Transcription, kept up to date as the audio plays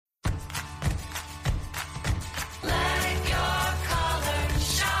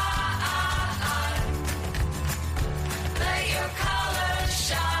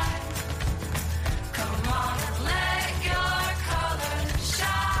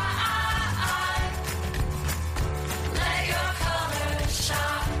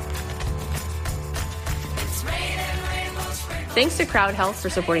Thanks to Crowd Health for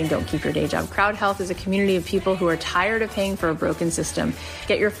supporting Don't Keep Your Day Job. Crowd Health is a community of people who are tired of paying for a broken system.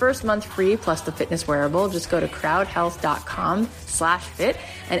 Get your first month free plus the fitness wearable. Just go to crowdhealth.com/fit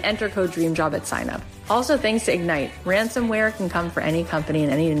and enter code DREAMJOB at sign up. Also, thanks to Ignite. Ransomware can come for any company in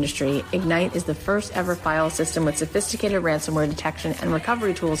any industry. Ignite is the first ever file system with sophisticated ransomware detection and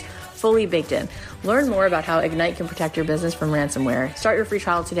recovery tools fully baked in. Learn more about how Ignite can protect your business from ransomware. Start your free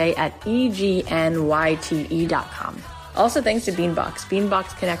trial today at egnyte.com. Also, thanks to Beanbox.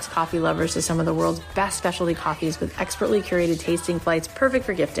 Beanbox connects coffee lovers to some of the world's best specialty coffees with expertly curated tasting flights, perfect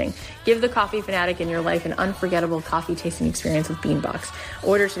for gifting. Give the coffee fanatic in your life an unforgettable coffee tasting experience with Beanbox.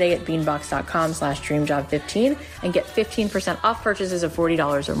 Order today at beanbox.com/dreamjob15 and get 15% off purchases of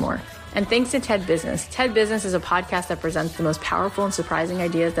 $40 or more. And thanks to TED Business. TED Business is a podcast that presents the most powerful and surprising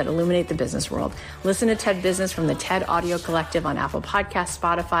ideas that illuminate the business world. Listen to TED Business from the TED Audio Collective on Apple Podcasts,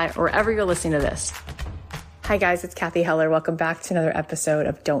 Spotify, or wherever you're listening to this. Hi guys, it's Cathy Heller. Welcome back to another episode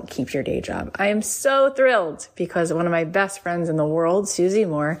of Don't Keep Your Day Job. I am so thrilled because one of my best friends in the world, Susie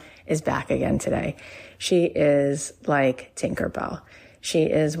Moore, is back again today. She is like Tinkerbell. She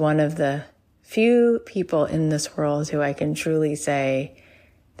is one of the few people in this world who I can truly say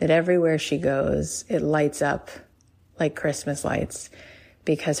that everywhere she goes, it lights up like Christmas lights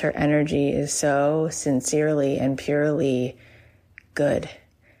because her energy is so sincerely and purely good.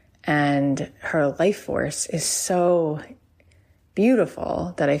 And her life force is so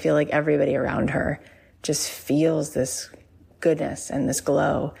beautiful that I feel like everybody around her just feels this goodness and this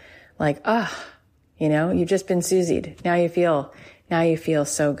glow. Like, you've just been Susied. Now you feel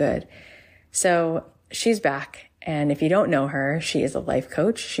so good. So she's back. And if you don't know her, she is a life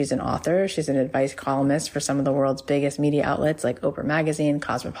coach. She's an author. She's an advice columnist for some of the world's biggest media outlets like Oprah Magazine,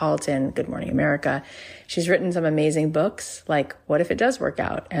 Cosmopolitan, Good Morning America. She's written some amazing books like What If It Does Work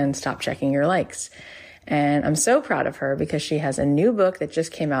Out and Stop Checking Your Likes. And I'm so proud of her because she has a new book that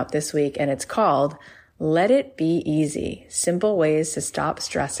just came out this week and it's called Let It Be Easy, Simple Ways to Stop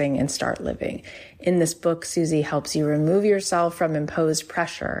Stressing and Start Living. In this book, Susie helps you remove yourself from imposed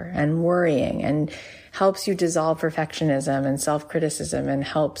pressure and worrying and helps you dissolve perfectionism and self-criticism and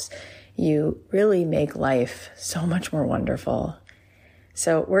helps you really make life so much more wonderful.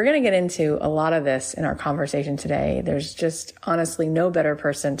 So we're going to get into a lot of this in our conversation today. There's just honestly no better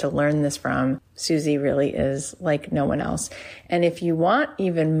person to learn this from. Susie really is like no one else. And if you want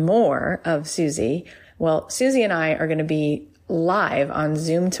even more of Susie, well, Susie and I are going to be live on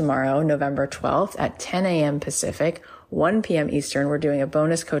Zoom tomorrow, November 12th at 10 a.m. Pacific, 1 p.m. Eastern. We're doing a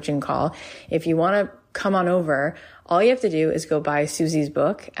bonus coaching call. If you want to come on over, all you have to do is go buy Susie's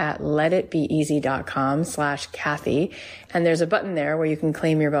book at letitbeeasy.com/Cathy. And there's a button there where you can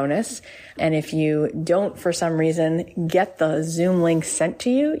claim your bonus. And if you don't, for some reason, get the Zoom link sent to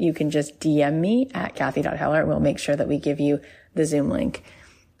you, you can just DM me at Cathy.Heller and we'll make sure that we give you the Zoom link.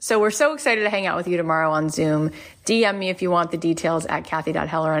 So we're so excited to hang out with you tomorrow on Zoom. DM me if you want the details at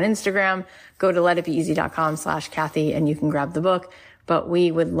Cathy.Heller on Instagram. Go to letitbeeasy.com/Cathy and you can grab the book. But we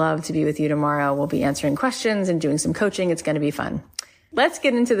would love to be with you tomorrow. We'll be answering questions and doing some coaching. It's going to be fun. Let's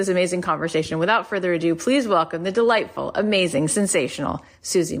get into this amazing conversation. Without further ado, please welcome the delightful, amazing, sensational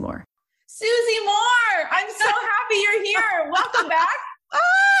Susie Moore. Susie Moore, I'm so happy you're here. Welcome back.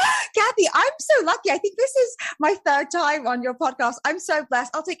 Cathy, I'm so lucky. I think this is my third time on your podcast. I'm so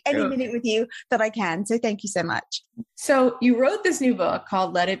blessed. I'll take any minute with you that I can. So thank you so much. So you wrote this new book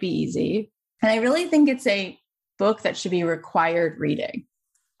called Let It Be Easy. And I really think it's a book that should be required reading.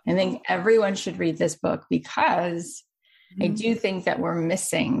 I think everyone should read this book because I do think that we're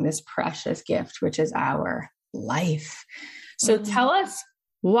missing this precious gift, which is our life. So tell us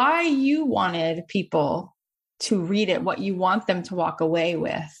why you wanted people to read it, what you want them to walk away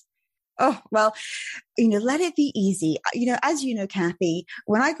with. Oh, well, let it be easy. As you know, Cathy,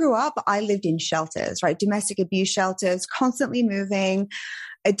 when I grew up, I lived in shelters, right? Domestic abuse shelters, constantly moving,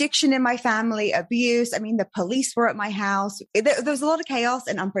 addiction in my family, abuse. I mean, the police were at my house. There was a lot of chaos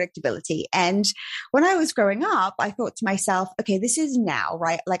and unpredictability. And when I was growing up, I thought to myself, okay, this is now,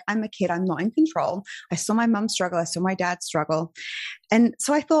 right? Like I'm a kid, I'm not in control. I saw my mom struggle. I saw my dad struggle. And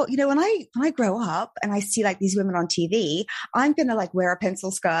so I thought, when I grow up and I see like these women on TV, I'm going to like wear a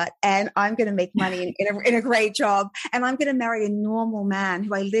pencil skirt and I'm going to make money in a great job. And I'm going to marry a normal man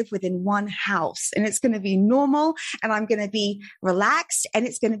who I live with in one house. And it's going to be normal and I'm going to be relaxed and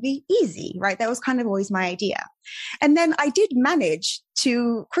it's going to be easy, right? That was kind of always my idea. And then I did manage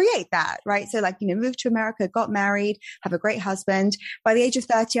to create that, right? So moved to America, got married, have a great husband. By the age of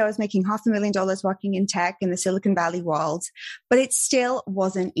 30, I was making $500,000 working in tech in the Silicon Valley world, but it still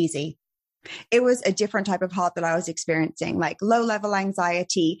wasn't easy. It was a different type of hard that I was experiencing, like low level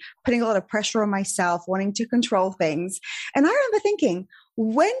anxiety, putting a lot of pressure on myself, wanting to control things. And I remember thinking,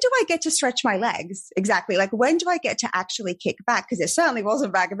 when do I get to stretch my legs? Exactly. Like, when do I get to actually kick back? Because it certainly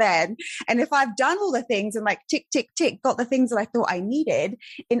wasn't back then. And if I've done all the things and like tick, tick, tick, got the things that I thought I needed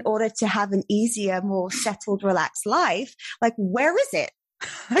in order to have an easier, more settled, relaxed life, like, where is it?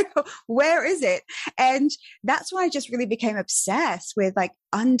 Like, where is it? And that's why I just really became obsessed with like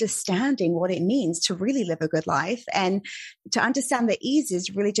understanding what it means to really live a good life, and to understand that ease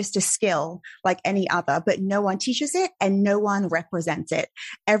is really just a skill like any other, but no one teaches it and no one represents it.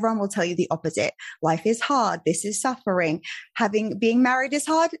 Everyone will tell you the opposite. Life is hard. This is suffering. Being married is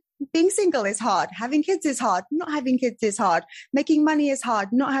hard. Being single is hard. Having kids is hard. Not having kids is hard. Making money is hard.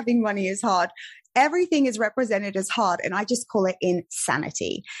 Not having money is hard. Everything is represented as hard, and I just call it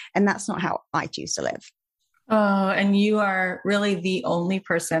insanity. And that's not how I choose to live. Oh, and you are really the only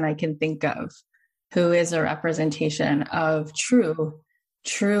person I can think of who is a representation of true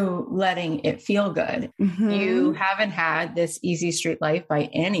letting it feel good. Mm-hmm. You haven't had this easy street life by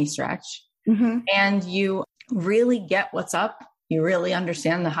any stretch. Mm-hmm. And you really get what's up. You really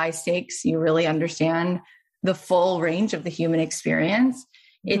understand the high stakes. You really understand the full range of the human experience.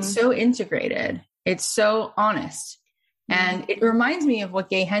 It's so integrated. It's so honest. And it reminds me of what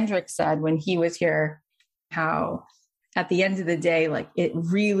Gay Hendricks said when he was here, how at the end of the day, like, it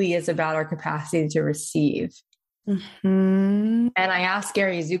really is about our capacity to receive. Mm-hmm. And I asked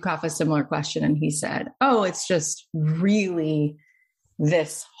Gary Zukav a similar question, and he said, oh, it's just really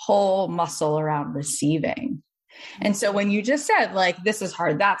this whole muscle around receiving. And so when you just said, like, this is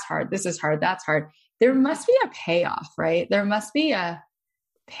hard, that's hard, this is hard, that's hard, there must be a payoff, right? There must be a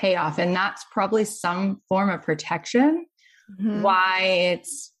payoff. And that's probably some form of protection. Mm-hmm. Why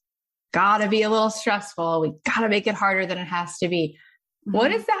it's gotta be a little stressful. We gotta make it harder than it has to be. Mm-hmm.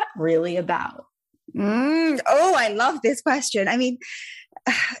 What is that really about? Oh, I love this question. I mean,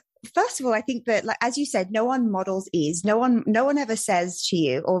 first of all, I think that, like, as you said, no one models ease. No one ever says to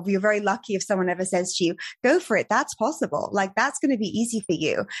you, or you're very lucky if someone ever says to you, go for it. That's possible. Like, that's going to be easy for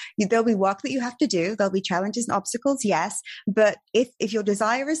you. There'll be work that you have to do. There'll be challenges and obstacles. Yes. But if your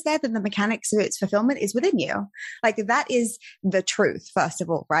desire is there, then the mechanics of its fulfillment is within you. Like, that is the truth, first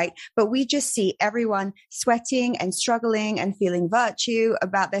of all, right? But we just see everyone sweating and struggling and feeling virtue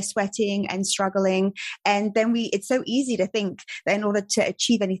about their sweating and struggling. And then it's so easy to think that in order to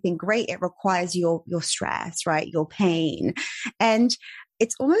achieve anything great, it requires your stress, right? Your pain. And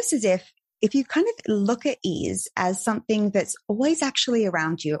it's almost as if you kind of look at ease as something that's always actually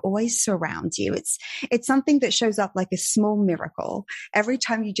around you, always surrounds you. It's something that shows up like a small miracle every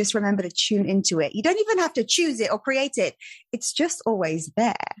time you just remember to tune into it. You don't even have to choose it or create it. It's just always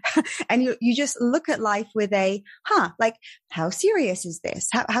there. And you just look at life with like, how serious is this?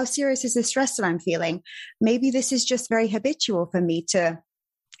 How serious is the stress that I'm feeling? Maybe this is just very habitual for me to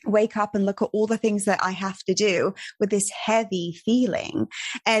wake up and look at all the things that I have to do with this heavy feeling.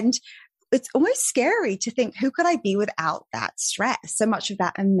 And it's almost scary to think, who could I be without that stress? So much of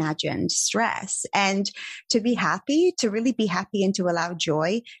that imagined stress. And to be happy, to really be happy and to allow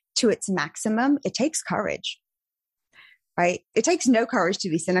joy to its maximum, it takes courage. Right? It takes no courage to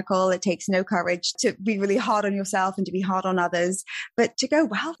be cynical. It takes no courage to be really hard on yourself and to be hard on others, but to go,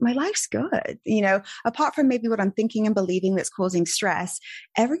 wow, my life's good. Apart from maybe what I'm thinking and believing that's causing stress,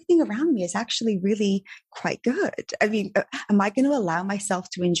 everything around me is actually really quite good. I mean, am I going to allow myself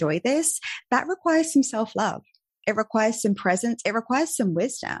to enjoy this? That requires some self-love. It requires some presence. It requires some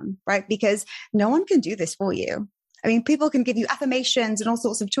wisdom, right? Because no one can do this for you. I mean, people can give you affirmations and all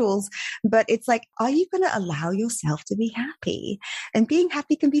sorts of tools, but it's like, are you going to allow yourself to be happy? And being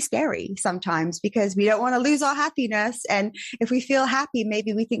happy can be scary sometimes because we don't want to lose our happiness. And if we feel happy,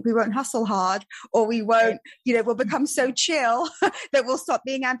 maybe we think we won't hustle hard, or we won't, we'll become so chill that we'll stop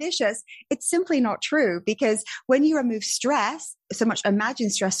being ambitious. It's simply not true, because when you remove stress, so much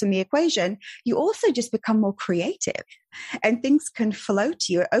imagined stress from the equation, you also just become more creative. And things can flow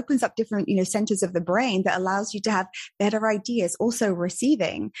to you. It opens up different, centers of the brain that allows you to have better ideas, also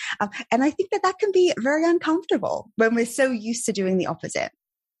receiving. And I think that can be very uncomfortable when we're so used to doing the opposite.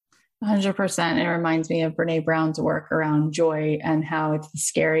 100%. It reminds me of Brene Brown's work around joy and how it's the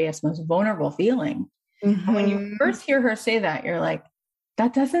scariest, most vulnerable feeling. Mm-hmm. And when you first hear her say that, you're like,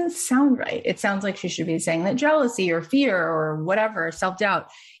 that doesn't sound right. It sounds like she should be saying that jealousy or fear or whatever, self-doubt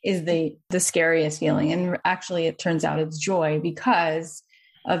is the scariest feeling. And actually, it turns out it's joy because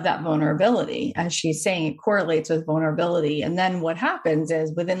of that vulnerability. As she's saying, it correlates with vulnerability. And then what happens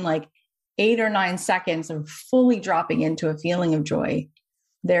is within like 8 or 9 seconds of fully dropping into a feeling of joy,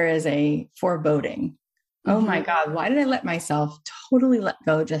 there is a foreboding oh my God, why did I let myself totally let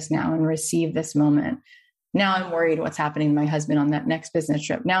go just now and receive this moment? Now I'm worried what's happening to my husband on that next business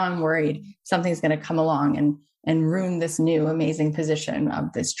trip. Now I'm worried something's going to come along and ruin this new amazing position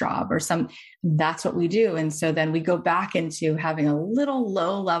of this job that's what we do. And so then we go back into having a little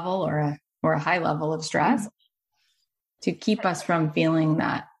low level or a high level of stress to keep us from feeling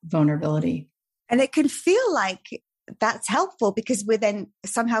that vulnerability. And it can feel like that's helpful because we're then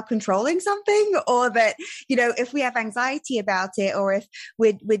somehow controlling something, or that, if we have anxiety about it, or if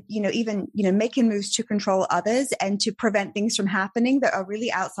we're even, making moves to control others and to prevent things from happening that are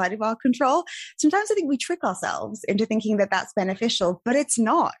really outside of our control. Sometimes I think we trick ourselves into thinking that that's beneficial, but it's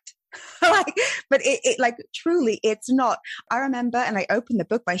not. But truly, it's not. I remember, and I opened the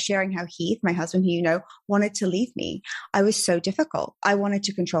book by sharing how Heath, my husband, who wanted to leave me. I was so difficult. I wanted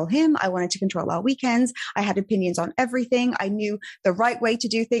to control him. I wanted to control our weekends. I had opinions on everything. I knew the right way to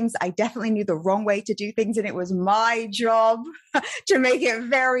do things. I definitely knew the wrong way to do things. And it was my job to make it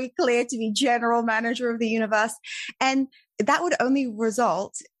very clear to be general manager of the universe. And that would only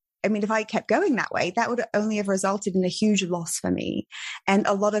result, if I kept going that way, that would only have resulted in a huge loss for me and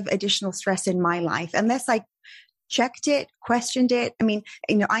a lot of additional stress in my life, unless I checked it, questioned it.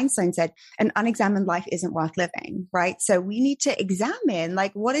 Einstein said an unexamined life isn't worth living, right? So we need to examine,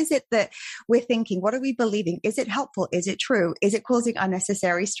 what is it that we're thinking? What are we believing? Is it helpful? Is it true? Is it causing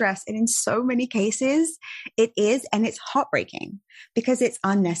unnecessary stress? And in so many cases, it is, and it's heartbreaking because it's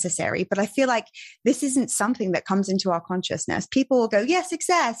unnecessary. But I feel like this isn't something that comes into our consciousness. People will go, yeah,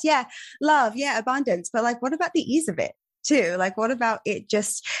 success, yeah, love, yeah, abundance. But what about the ease of it? Too. What about it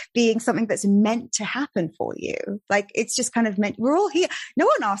just being something that's meant to happen for you? It's just kind of meant. We're all here. No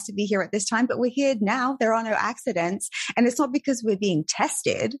one asked to be here at this time, but we're here now. There are no accidents. And it's not because we're being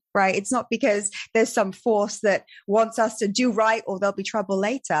tested, right? It's not because there's some force that wants us to do right or there'll be trouble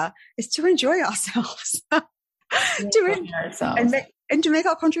later. It's to enjoy ourselves. to make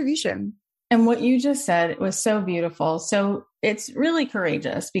our contribution. And what you just said was so beautiful. So it's really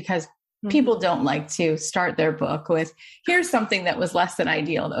courageous because people don't like to start their book with, here's something that was less than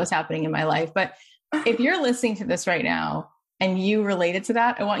ideal that was happening in my life. But if you're listening to this right now and you related to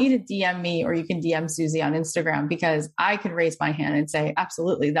that, I want you to DM me, or you can DM Susie on Instagram, because I could raise my hand and say,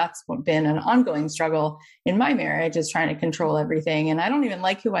 absolutely, that's been an ongoing struggle in my marriage, is trying to control everything. And I don't even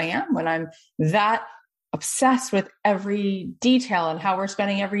like who I am when I'm that obsessed with every detail and how we're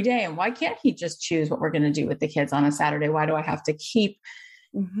spending every day. And why can't he just choose what we're going to do with the kids on a Saturday? Why do I have to keep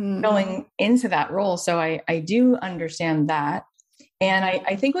going into that role? So I do understand that. And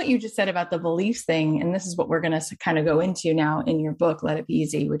I think what you just said about the beliefs thing, and this is what we're going to kind of go into now in your book, Let It Be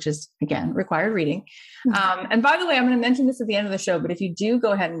Easy, which is, again, required reading. And by the way, I'm going to mention this at the end of the show, but if you do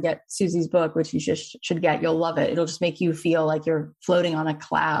go ahead and get Susie's book, which you should get, you'll love it. It'll just make you feel like you're floating on a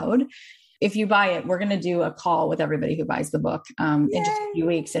cloud. If you buy it, we're going to do a call with everybody who buys the book in just a few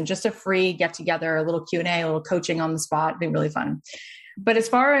weeks, and just a free get together, a little Q&A, a little coaching on the spot. It'd be really fun. But as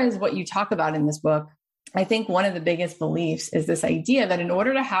far as what you talk about in this book, I think one of the biggest beliefs is this idea that in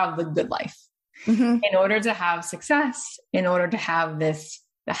order to have the good life, in order to have success, in order to have the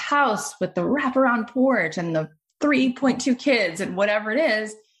house with the wraparound porch and the 3.2 kids and whatever it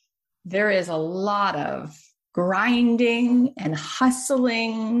is, there is a lot of grinding and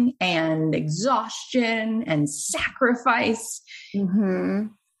hustling and exhaustion and sacrifice.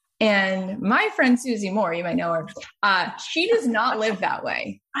 And my friend Susie Moore, you might know her, she does not live that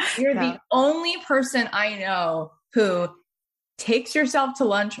way. You're the only person I know who takes yourself to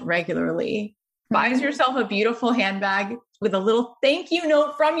lunch regularly, buys yourself a beautiful handbag with a little thank you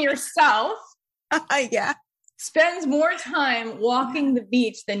note from yourself. Spends more time walking the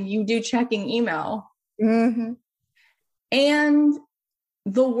beach than you do checking email. And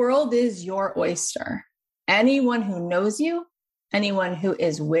the world is your oyster. Anyone who knows you, anyone who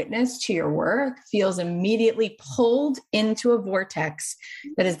is witness to your work, feels immediately pulled into a vortex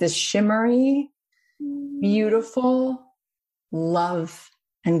that is this shimmery, beautiful love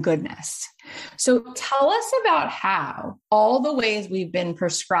and goodness. So tell us about how all the ways we've been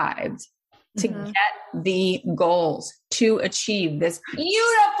prescribed to get the goals to achieve this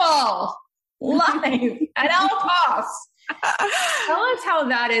beautiful life at all costs. Tell us how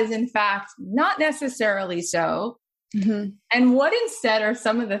that is, in fact, not necessarily so. And what instead are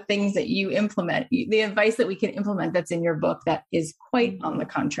some of the things that you implement, the advice that we can implement that's in your book that is quite on the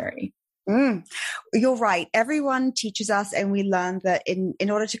contrary? You're right. Everyone teaches us, and we learn that in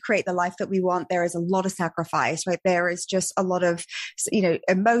order to create the life that we want, there is a lot of sacrifice, right? There is just a lot of,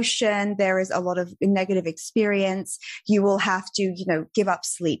 emotion. There is a lot of negative experience. You will have to, give up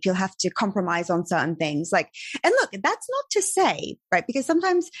sleep. You'll have to compromise on certain things. And look, that's not to say, right? Because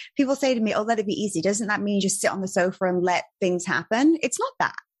sometimes people say to me, oh, let it be easy. Doesn't that mean you just sit on the sofa and let things happen? It's not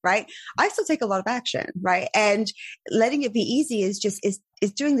that. Right. I still take a lot of action. Right. And letting it be easy is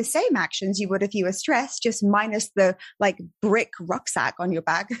doing the same actions you would if you were stressed, just minus the brick rucksack on your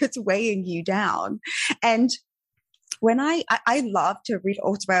back that's weighing you down. And when I love to read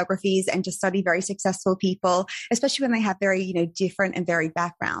autobiographies and to study very successful people, especially when they have very, different and varied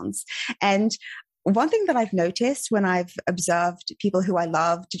backgrounds. And one thing that I've noticed when I've observed people who I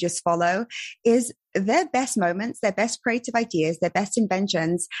love to just follow is their best moments, their best creative ideas, their best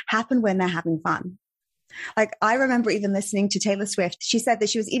inventions happen when they're having fun. I remember even listening to Taylor Swift. She said that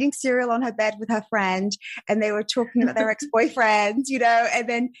she was eating cereal on her bed with her friend and they were talking about their ex-boyfriend, and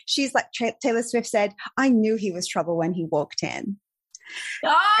then she's like, Taylor Swift said, I knew he was trouble when he walked in.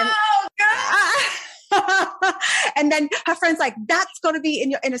 Oh, God. And then her friend's like, that's got to be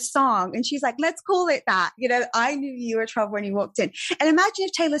in a song. And she's like, let's call it that. I knew you were trouble when you walked in. And imagine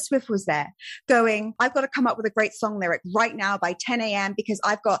if Taylor Swift was there going, I've got to come up with a great song lyric right now by 10 a.m. because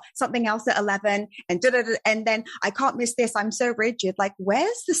I've got something else at 11 and and then I can't miss this. I'm so rigid.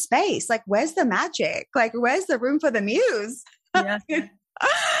 Where's the space? Where's the magic? Where's the room for the muse? Yeah.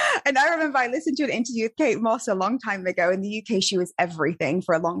 And I remember I listened to an interview with Kate Moss a long time ago. In the UK, she was everything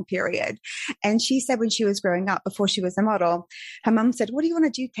for a long period. And she said when she was growing up, before she was a model, her mum said, what do you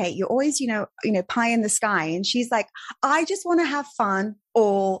want to do, Kate? You're always, pie in the sky. And she's like, I just want to have fun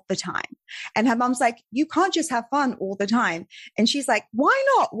all the time. And her mum's like, you can't just have fun all the time. And she's like, why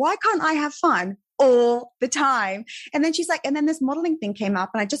not? Why can't I have fun all the time? And then she's like, and then this modeling thing came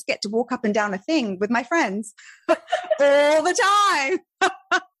up and I just get to walk up and down a thing with my friends all the time.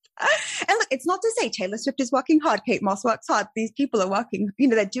 And look, it's not to say Taylor Swift is working hard. Kate Moss works hard. These people are working,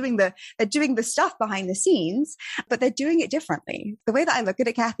 they're doing the stuff behind the scenes, but they're doing it differently. The way that I look at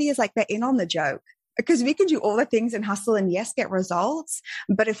it, Kathy, is they're in on the joke. Because we can do all the things and hustle and yes, get results.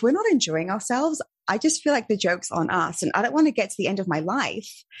 But if we're not enjoying ourselves, I just feel like the joke's on us. And I don't want to get to the end of my life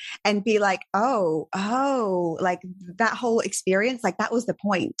and be like, oh, that whole experience, that was the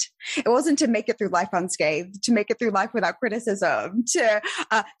point. It wasn't to make it through life unscathed, to make it through life without criticism, to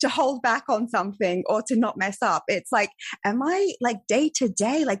hold back on something or to not mess up. It's am I day to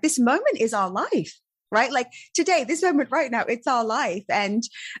day? This moment is our life. Right? Today, this moment right now, it's our life. And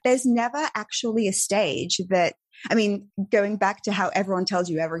there's never actually a stage that, going back to how everyone tells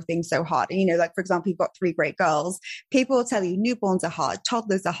you everything's so hard. For example, you've got 3 great girls. People will tell you newborns are hard,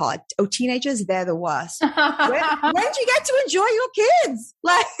 toddlers are hard. Oh, teenagers, they're the worst. When do you get to enjoy your kids?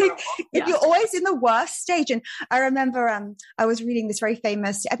 If you're always in the worst stage. And I remember I was reading this very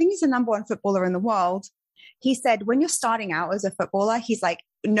famous, I think he's the number 1 footballer in the world. He said, when you're starting out as a footballer, he's like,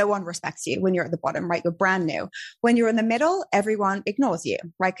 no one respects you when you're at the bottom, right? You're brand new. When you're in the middle, everyone ignores you,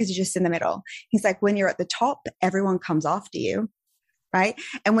 right? Because you're just in the middle. He's like, when you're at the top, everyone comes after you, right?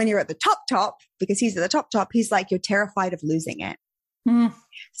 And when you're at the top, because he's at the top, he's like, you're terrified of losing it.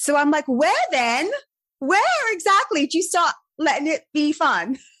 So I'm like, where exactly do you start letting it be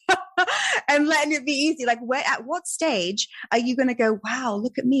fun? And letting it be easy? At what stage are you going to go, wow,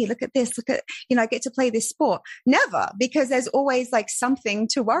 look at me, look at this, look at, I get to play this sport? Never, because there's always something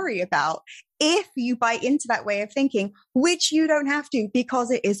to worry about if you buy into that way of thinking, which you don't have to,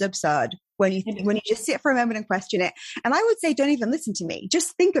 because it is absurd when you just sit for a moment and question it. And I would say, don't even listen to me.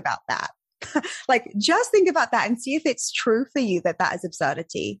 Just think about that. Just think about that and see if it's true for you that is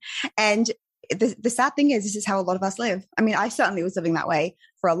absurdity. And the sad thing is, this is how a lot of us live. I certainly was living that way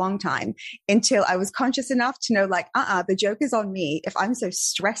for a long time until I was conscious enough to know the joke is on me. If I'm so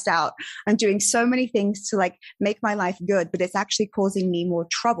stressed out, I'm doing so many things to make my life good, but it's actually causing me more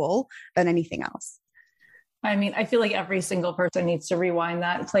trouble than anything else. I feel like every single person needs to rewind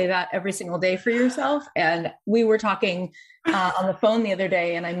that and play that every single day for yourself. And we were talking on the phone the other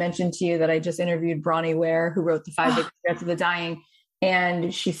day, and I mentioned to you that I just interviewed Bronnie Ware, who wrote The 5 Big Regrets of the Dying.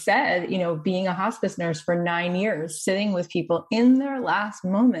 And she said, being a hospice nurse for 9 years, sitting with people in their last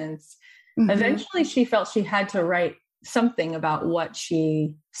moments, eventually she felt she had to write something about what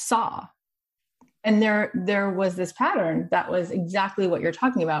she saw. And there was this pattern that was exactly what you're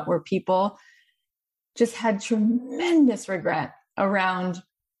talking about, where people just had tremendous regret around,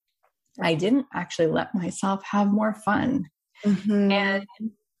 I didn't actually let myself have more fun. And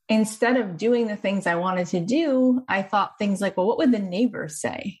instead of doing the things I wanted to do, I thought things like, well, what would the neighbors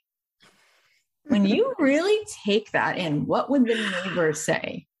say? When you really take that in, what would the neighbors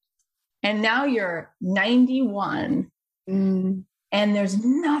say? And now you're 91 Mm. and there's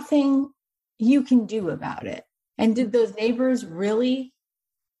nothing you can do about it. And did those neighbors really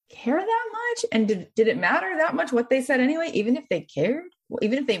care that much? And did it matter that much what they said anyway, even if they cared,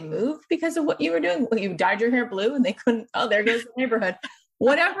 even if they moved because of what you were doing? Well, you dyed your hair blue and they couldn't, oh, there goes the neighborhood,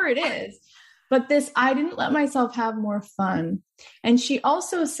 whatever it is. But this, I didn't let myself have more fun. And she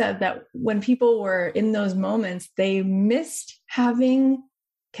also said that when people were in those moments, they missed having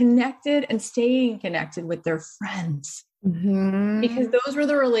connected and staying connected with their friends. Mm-hmm. Because those were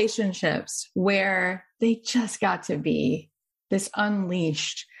the relationships where they just got to be this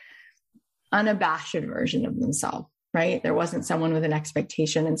unleashed, unabashed version of themselves, right? There wasn't someone with an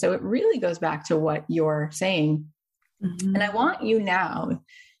expectation. And so it really goes back to what you're saying. Mm-hmm. And I want you now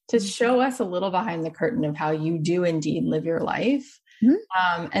to show us a little behind the curtain of how you do indeed live your life.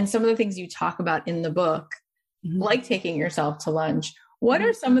 Mm-hmm. And some of the things you talk about in the book, Mm-hmm. like taking yourself to lunch. What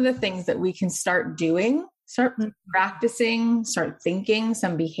are some of the things that we can start doing, start practicing, start thinking,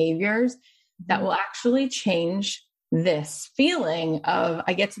 some behaviors that will actually change this feeling of,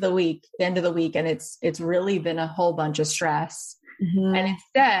 I get to the end of the week, and it's really been a whole bunch of stress. Mm-hmm. And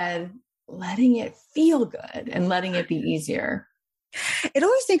instead, letting it feel good and letting it be easier. It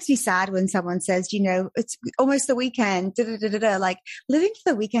always makes me sad when someone says, you know, it's almost the weekend, like living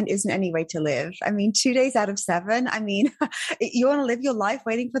for the weekend isn't any way to live. I mean, 2 days out of 7, I mean, you want to live your life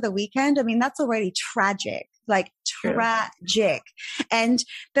waiting for the weekend? I mean, that's already tragic, like tragic. And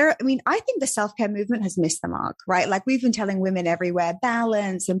I think the self-care movement has missed the mark, right? Like we've been telling women everywhere,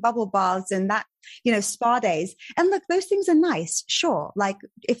 balance and bubble baths and that, you know, spa days. And look, those things are nice. Sure. Like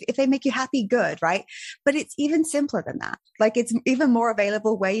if they make you happy, good. Right. But it's even simpler than that. Like it's even more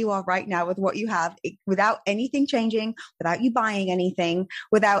available where you are right now with what you have, without anything changing, without you buying anything,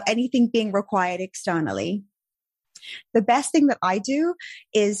 without anything being required externally. The best thing that I do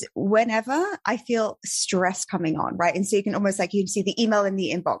is whenever I feel stress coming on, right? And so you can almost like, you can see the email in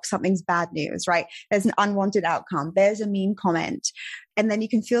the inbox, something's bad news, right? There's an unwanted outcome. There's a mean comment. And then you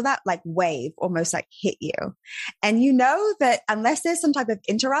can feel that like wave almost like hit you. And you know that unless there's some type of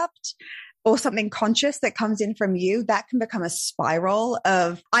interrupt or something conscious that comes in from you, that can become a spiral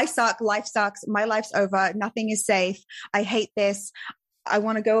of I suck, life sucks, my life's over, nothing is safe, I hate this, I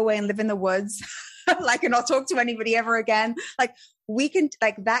want to go away and live in the woods. Like, and not talk to anybody ever again. Like we can,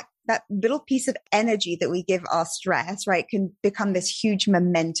 like that little piece of energy that we give our stress, right, can become this huge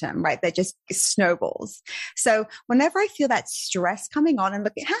momentum, right, that just snowballs. So whenever I feel that stress coming on, and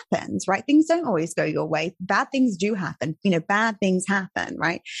look, it happens, right? Things don't always go your way. Bad things do happen. You know, bad things happen,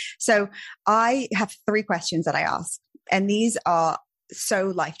 right? So I have 3 questions that I ask, and these are so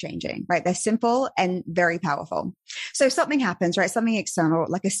life-changing, right? They're simple and very powerful. So something happens, right? Something external,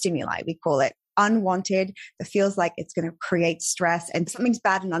 like a stimuli, we call it, unwanted, that feels like it's going to create stress and something's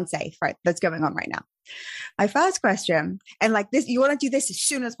bad and unsafe, right? That's going on right now. My first question, and like this, you want to do this as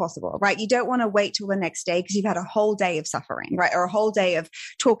soon as possible, right? You don't want to wait till the next day because you've had a whole day of suffering, right? Or a whole day of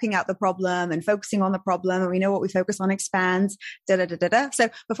talking out the problem and focusing on the problem. And we know what we focus on expands, So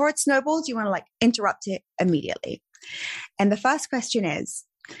before it snowballs, you want to like interrupt it immediately. And the first question is,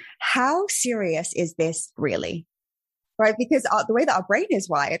 how serious is this really? Right? Because the way that our brain is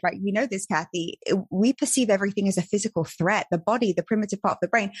wired, right? You know this, Kathy, we perceive everything as a physical threat. The body, the primitive part of the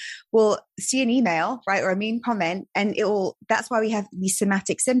brain, will see an email, right? Or a mean comment, and that's why we have these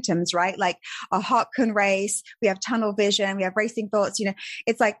somatic symptoms, right? Like our heart can race, we have tunnel vision, we have racing thoughts, you know,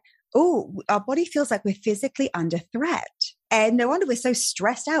 it's like, oh, our body feels like we're physically under threat. And no wonder we're so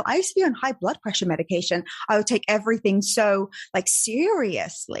stressed out. I used to be on high blood pressure medication. I would take everything so like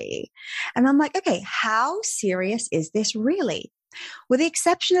seriously. And I'm like, okay, how serious is this really? With the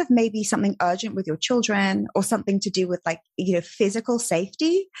exception of maybe something urgent with your children or something to do with like, you know, physical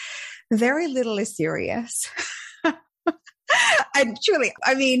safety, very little is serious. And truly,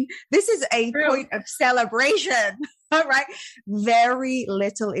 I mean, this is a point of celebration, right? Very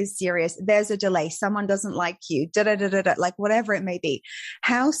little is serious. There's a delay. Someone doesn't like you, like whatever it may be.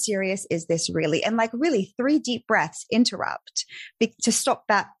 How serious is this really? And like really 3 deep breaths interrupt to stop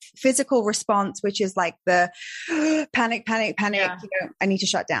that physical response, which is like the panic, Yeah. you know, I need to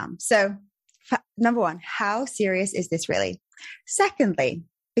shut down. So number 1, how serious is this really? Secondly,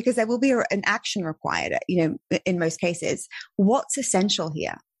 because there will be an action required, you know, in most cases, what's essential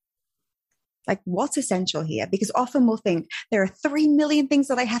here? Like, what's essential here? Because often we'll think there are 3 million things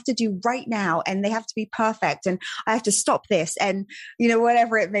that I have to do right now and they have to be perfect and I have to stop this and,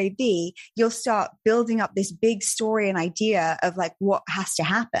 whatever it may be. You'll start building up this big story and idea of like what has to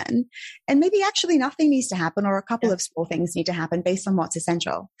happen. And maybe actually nothing needs to happen, or a couple of small things need to happen based on what's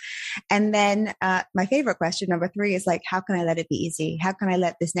essential. And then my favorite question, number 3, is like, how can I let it be easy? How can I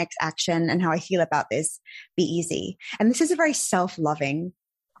let this next action and how I feel about this be easy? And this is a very self-loving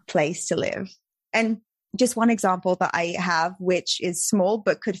place to live. And just one example that I have, which is small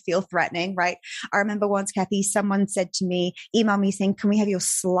but could feel threatening, right? I remember once, Kathy, someone said to me, email me saying, can we have your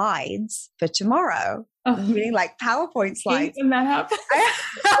slides for tomorrow? Meaning like PowerPoint slides. When that happens.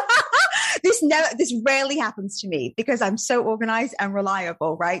 This rarely happens to me because I'm so organized and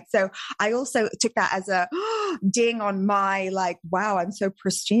reliable, right? So I also took that as a ding on my like, wow, I'm so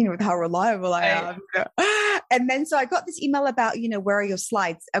pristine with how reliable I am. And then so I got this email about, where are your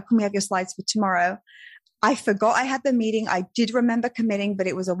slides? Can we have your slides for tomorrow? I forgot I had the meeting. I did remember committing, but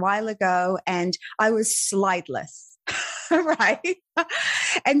it was a while ago and I was slideless. Right.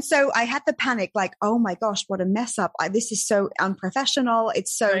 And so I had the panic, like, oh my gosh, what a mess up. This is so unprofessional.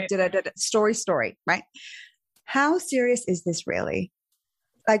 It's so story, right? How serious is this really?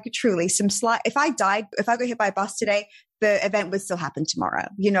 Like truly if I got hit by a bus today, the event would still happen tomorrow.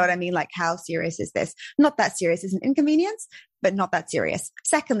 You know what I mean? Like, how serious is this? Not that serious. It's an inconvenience, but not that serious.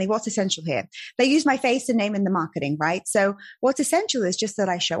 Secondly, what's essential here? They use my face and name in the marketing, right? So what's essential is just that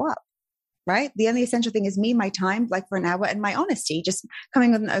I show up. Right? The only essential thing is me, my time, like for an hour, and my honesty, just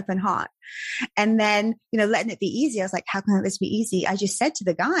coming with an open heart. And then, letting it be easy. I was like, how can this be easy? I just said to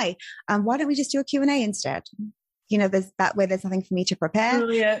the guy, why don't we just do a Q&A instead? There's that way there's nothing for me to prepare.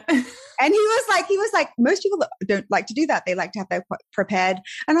 Brilliant. And he was like, most people don't like to do that. They like to have their prepared.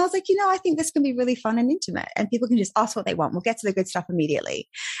 And I was like, I think this can be really fun and intimate and people can just ask what they want. We'll get to the good stuff immediately.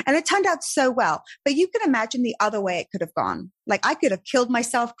 And it turned out so well, but you can imagine the other way it could have gone. Like I could have killed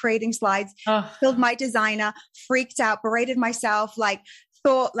myself creating slides, killed my designer, freaked out, berated myself, like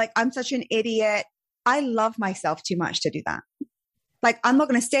thought like I'm such an idiot. I love myself too much to do that. Like, I'm not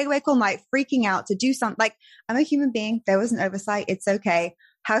going to stay awake all night freaking out to do something. Like, I'm a human being. There was an oversight. It's okay.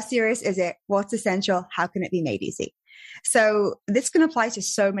 How serious is it? What's essential? How can it be made easy? So this can apply to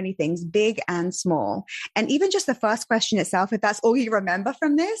so many things, big and small. And even just the first question itself, if that's all you remember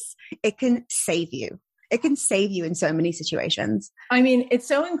from this, it can save you. It can save you in so many situations. I mean, it's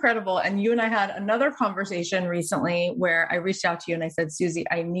so incredible. And you and I had another conversation recently where I reached out to you and I said, Susie,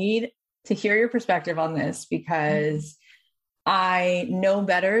 I need to hear your perspective on this because I know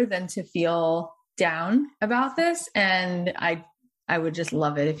better than to feel down about this. And I would just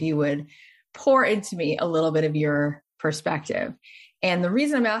love it if you would pour into me a little bit of your perspective. And the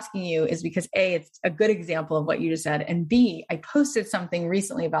reason I'm asking you is because A, it's a good example of what you just said. And B, I posted something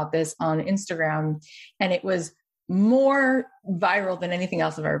recently about this on Instagram and it was more viral than anything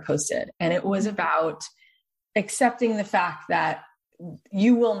else I've ever posted. And it was about accepting the fact that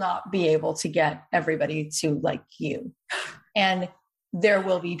you will not be able to get everybody to like you. And there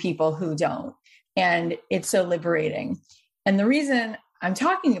will be people who don't. And it's so liberating. And the reason I'm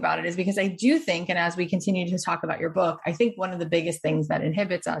talking about it is because I do think, and as we continue to talk about your book, I think one of the biggest things that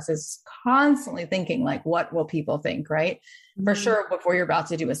inhibits us is constantly thinking like, what will people think, right? Mm-hmm. For sure, before you're about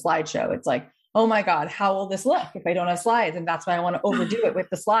to do a slideshow, it's like, oh my God, how will this look if I don't have slides? And that's why I want to overdo it with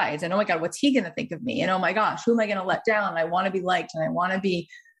the slides. And oh my God, what's he going to think of me? And oh my gosh, who am I going to let down? I want to be liked and I want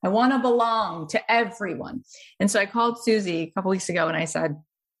to belong to everyone. And so I called Susie a couple weeks ago and I said,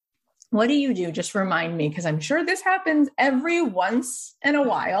 what do you do? Just remind me, because I'm sure this happens every once in a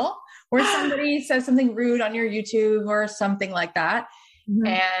while where somebody says something rude on your YouTube or something like that. Mm-hmm.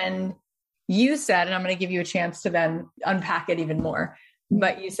 And you said, and I'm going to give you a chance to then unpack it even more.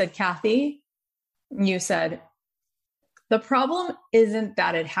 But you said, Kathy, you said, the problem isn't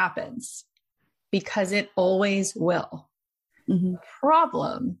that it happens because it always will. Mm-hmm. The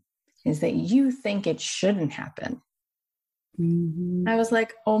problem is that you think it shouldn't happen. Mm-hmm. I was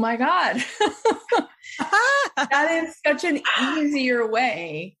like, oh my God, that is such an easier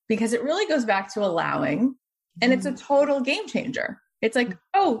way because it really goes back to allowing and it's a total game changer. It's like,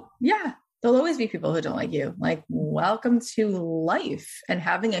 oh yeah, there'll always be people who don't like you. Like, welcome to life and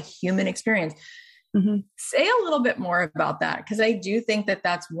having a human experience. Mm-hmm. Say a little bit more about that. Cause I do think that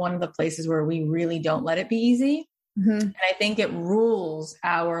that's one of the places where we really don't let it be easy. Mm-hmm. And I think it rules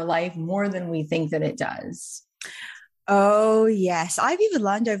our life more than we think that it does. Oh, yes. I've even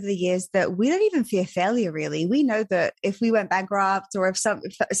learned over the years that we don't even fear failure, really. We know that if we went bankrupt or if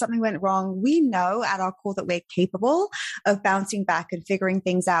something went wrong, we know at our core that we're capable of bouncing back and figuring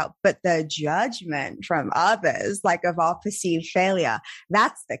things out. But the judgment from others, like of our perceived failure,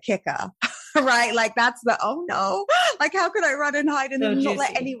 that's the kicker. right? Like that's the, oh no, like how could I run and hide and So not juicy.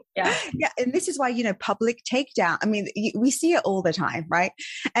 let anyone? Yeah. Yeah. And this is why, public takedown. I mean, we see it all the time, right?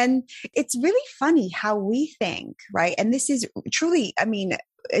 And it's really funny how we think, right? And this is truly, I mean,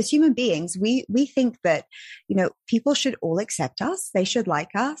 as human beings, we think that, people should all accept us. They should like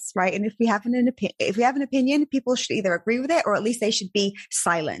us, right? And if we have an opinion, people should either agree with it or at least they should be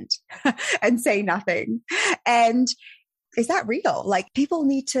silent and say nothing. And is that real? Like people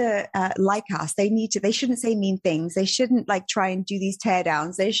need to like us. They shouldn't say mean things. They shouldn't like try and do these tear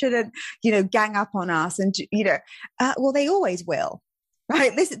downs. They shouldn't, gang up on us. And, well, they always will.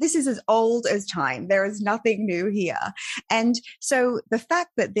 Right. This is as old as time. There is nothing new here. And so the fact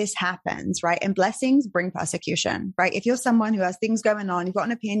that this happens, right, and blessings bring persecution, right? If you're someone who has things going on, you've got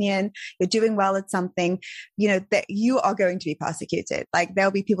an opinion, you're doing well at something, that you are going to be persecuted. Like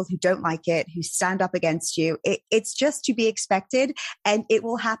there'll be people who don't like it, who stand up against you. It's just to be expected and it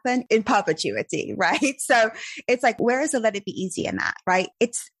will happen in perpetuity, right? So it's like, where is the let it be easy in that, right?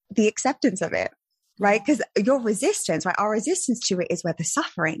 It's the acceptance of it. Right. Because your resistance, right? Our resistance to it is where the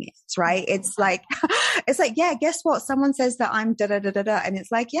suffering is, right? It's like, yeah, guess what? Someone says that I'm da da da da da. And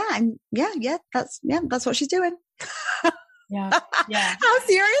it's like, that's what she's doing. Yeah. How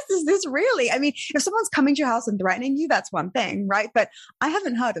serious is this really? I mean, if someone's coming to your house and threatening you, that's one thing, right? But I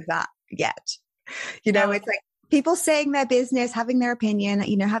haven't heard of that yet. It's like, people saying their business, having their opinion,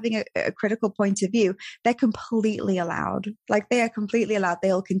 having a critical point of view, they're completely allowed. Like they are completely allowed.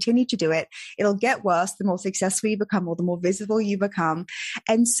 They'll continue to do it. It'll get worse the more successful you become or the more visible you become.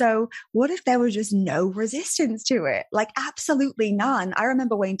 And so what if there was just no resistance to it? Like absolutely none. I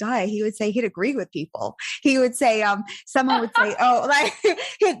remember Wayne Dyer, he would say he'd agree with people. He would say, someone would say,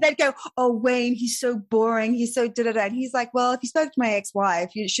 they'd go, oh, Wayne, he's so boring. He's so da-da-da. And he's like, well, if you spoke to my ex-wife,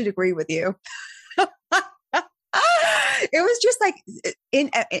 you should agree with you. It was just like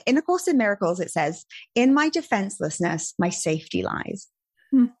in A Course in Miracles, it says, in my defenselessness, my safety lies.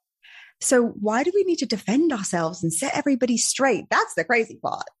 So why do we need to defend ourselves and set everybody straight? That's the crazy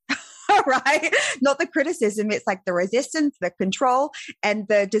part, right? Not the criticism. It's like the resistance, the control, and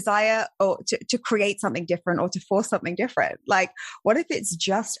the desire to create something different or to force something different. Like, what if it's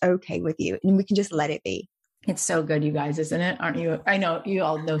just okay with you and we can just let it be? It's so good, you guys, isn't it? Aren't you? I know you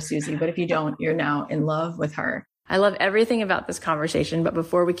all know Susie, but if you don't, you're now in love with her. I love everything about this conversation, but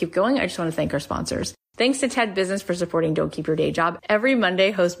before we keep going, I just want to thank our sponsors. Thanks to TED Business for supporting Don't Keep Your Day Job. Every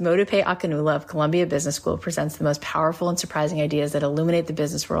Monday, host Modupe Akinula of Columbia Business School presents the most powerful and surprising ideas that illuminate the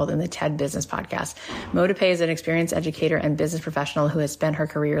business world in the TED Business Podcast. Modupe is an experienced educator and business professional who has spent her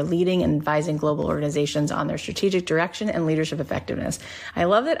career leading and advising global organizations on their strategic direction and leadership effectiveness. I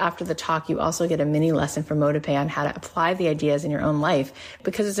love that after the talk, you also get a mini lesson from Modupe on how to apply the ideas in your own life,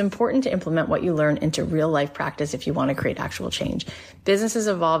 because it's important to implement what you learn into real life practice if you want to create actual change. Businesses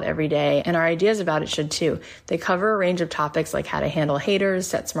evolve every day, and our ideas about it should too. They cover a range of topics like how to handle haters,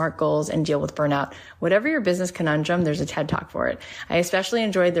 set smart goals, and deal with burnout. Whatever your business conundrum, there's a TED Talk for it. I especially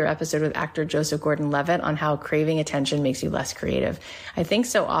enjoyed their episode with actor Joseph Gordon-Levitt on how craving attention makes you less creative. I think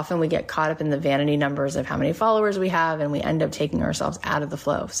so often we get caught up in the vanity numbers of how many followers we have, and we end up taking ourselves out of the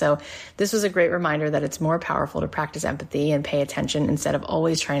flow. So this was a great reminder that it's more powerful to practice empathy and pay attention instead of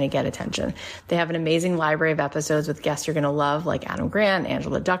always trying to get attention. They have an amazing library of episodes with guests you're going to love, like Adam Grant,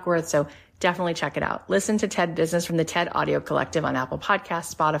 Angela Duckworth. So definitely check it out. Listen to TED Business from the TED Audio Collective on Apple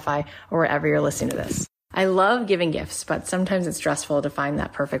Podcasts, Spotify, or wherever you're listening to this. I love giving gifts, but sometimes it's stressful to find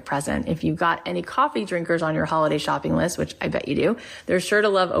that perfect present. If you've got any coffee drinkers on your holiday shopping list, which I bet you do, they're sure to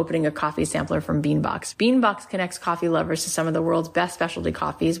love opening a coffee sampler from Beanbox. Beanbox connects coffee lovers to some of the world's best specialty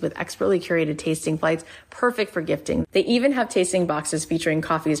coffees with expertly curated tasting flights, perfect for gifting. They even have tasting boxes featuring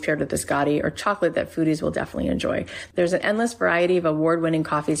coffees paired with biscotti or chocolate that foodies will definitely enjoy. There's an endless variety of award-winning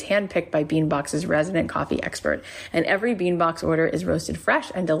coffees handpicked by Beanbox's resident coffee expert, and every Beanbox order is roasted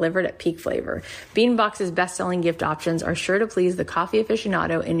fresh and delivered at peak flavor. Beanbox's best-selling gift options are sure to please the coffee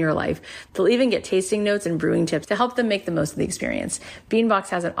aficionado in your life. They'll even get tasting notes and brewing tips to help them make the most of the experience. Beanbox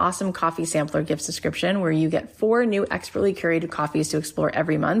has an awesome coffee sampler gift subscription where you get 4 new expertly curated coffees to explore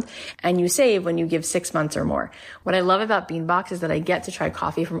every month, and you save when you give 6 months or more. What I love about Beanbox is that I get to try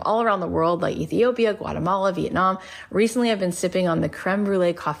coffee from all around the world, like Ethiopia, Guatemala, Vietnam. Recently, I've been sipping on the creme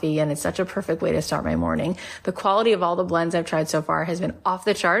brulee coffee, and it's such a perfect way to start my morning. The quality of all the blends I've tried so far has been off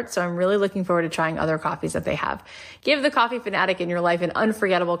the chart, so I'm really looking forward to trying other coffees that they have. Give the coffee fanatic in your life an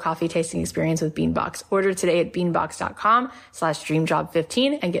unforgettable coffee tasting experience with Beanbox. Order today at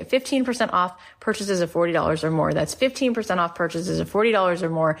beanbox.com/dreamjob15 and get 15% off purchases of $40 or more. That's 15% off purchases of $40 or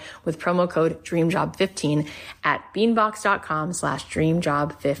more with promo code DREAMJOB15 at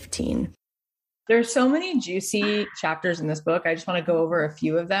beanbox.com/dreamjob15. There's so many juicy chapters in this book. I just want to go over a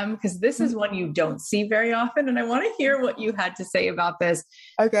few of them because this is one you don't see very often. And I want to hear what you had to say about this.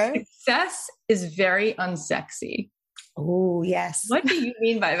 Okay. Success is very unsexy. Oh, yes. What do you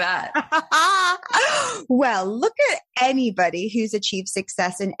mean by that? Well, look at anybody who's achieved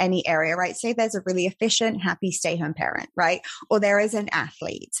success in any area, right? Say there's a really efficient, happy stay-home parent, right? Or there is an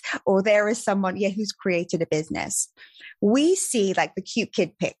athlete, or there is someone, who's created a business. We see like the cute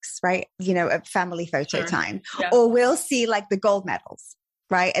kid pics, right? A family photo time, or we'll see like the gold medals.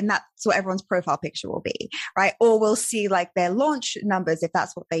 Right. And that's what everyone's profile picture will be. Right. Or we'll see like their launch numbers, if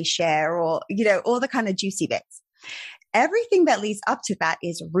that's what they share, or, all the kind of juicy bits. Everything that leads up to that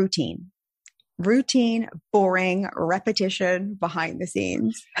is routine, boring, repetition behind the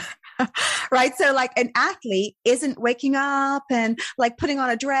scenes. Right. So like an athlete isn't waking up and like putting on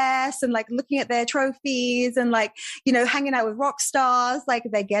a dress and like looking at their trophies and like, hanging out with rock stars. Like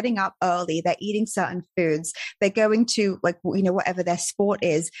they're getting up early, they're eating certain foods, they're going to like, whatever their sport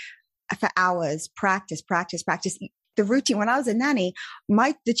is for hours, practice. The routine. When I was a nanny,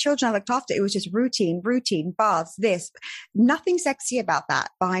 the children I looked after, it was just routine, baths, this, nothing sexy about that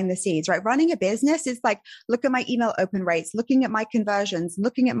behind the scenes, right? Running a business is like, look at my email open rates, looking at my conversions,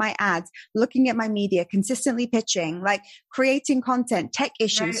 looking at my ads, looking at my media, consistently pitching, like creating content, tech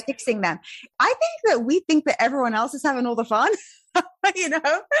issues, fixing them. I think that we think that everyone else is having all the fun.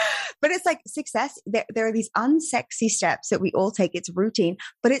 But it's like success. There are these unsexy steps that we all take. It's routine,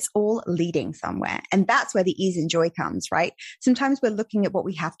 but it's all leading somewhere. And that's where the ease and joy comes, right? Sometimes we're looking at what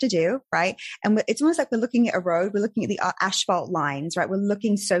we have to do, right? And it's almost like we're looking at a road. We're looking at the asphalt lines, right? We're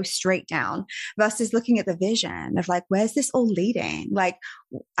looking so straight down versus looking at the vision of like, where's this all leading? Like,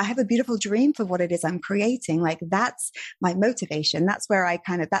 I have a beautiful dream for what it is I'm creating. Like that's my motivation. That's where I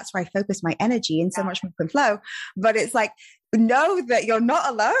focus my energy and so much more can flow. But it's like, know that you're not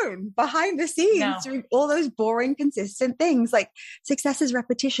alone behind the scenes doing all those boring, consistent things. Like success is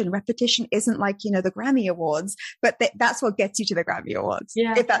repetition. Repetition isn't like, the Grammy Awards, but that's what gets you to the Grammy Awards.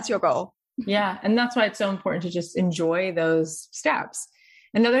 Yeah. If that's your goal. Yeah. And that's why it's so important to just enjoy those steps.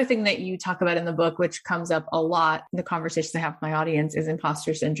 Another thing that you talk about in the book, which comes up a lot in the conversations I have with my audience, is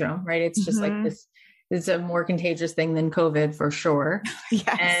imposter syndrome, right? It's just like this is a more contagious thing than COVID for sure.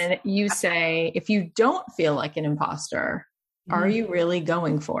 Yes. And you say, if you don't feel like an imposter, are you really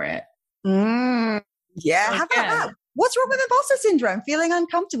going for it? Yeah. How about that? What's wrong with imposter syndrome? Feeling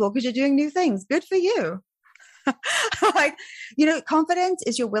uncomfortable because you're doing new things. Good for you. Like, confidence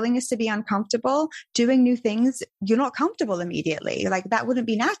is your willingness to be uncomfortable. Doing new things, you're not comfortable immediately. Like that wouldn't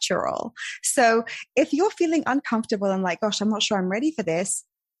be natural. So if you're feeling uncomfortable and like, gosh, I'm not sure I'm ready for this,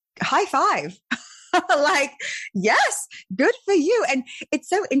 high five. Like, yes, good for you. And it's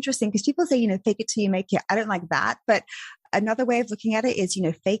so interesting because people say, fake it till you make it. I don't like that. But another way of looking at it is,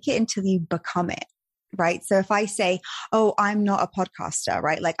 fake it until you become it. Right. So if I say, oh, I'm not a podcaster,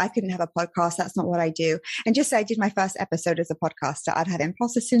 right? Like I couldn't have a podcast. That's not what I do. And just say I did my first episode as a podcaster, I'd have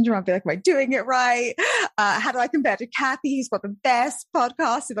imposter syndrome. I'd be like, am I doing it right? How do I compare to Kathy, who's got the best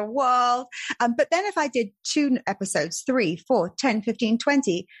podcast in the world? But then if I did 2 episodes, 3, 4, 10, 15,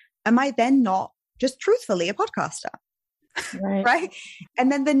 20, am I then not just truthfully a podcaster? Right. And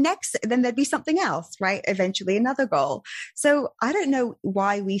then then there'd be something else, right? Eventually another goal. So I don't know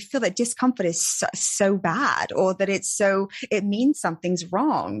why we feel that discomfort is so bad or that it means something's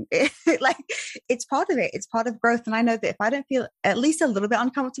wrong. Like it's part of it. It's part of growth. And I know that if I don't feel at least a little bit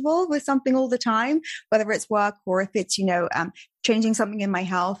uncomfortable with something all the time, whether it's work or if it's, changing something in my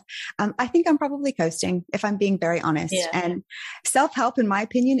health, I think I'm probably coasting if I'm being very honest. Yeah. And self-help, in my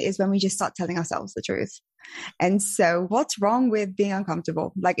opinion, is when we just start telling ourselves the truth. And so what's wrong with being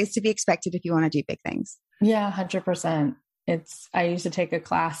uncomfortable? Like it's to be expected if you want to do big things. Yeah, 100%. I used to take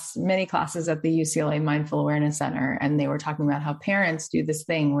many classes at the UCLA Mindful Awareness Center, and they were talking about how parents do this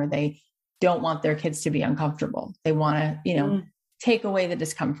thing where they don't want their kids to be uncomfortable. They want to, take away the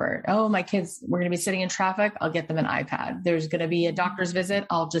discomfort. Oh, my kids, we're going to be sitting in traffic. I'll get them an iPad. There's going to be a doctor's visit.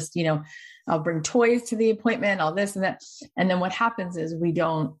 I'll just, I'll bring toys to the appointment, all this and that. And then what happens is we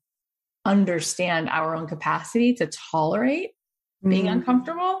don't understand our own capacity to tolerate being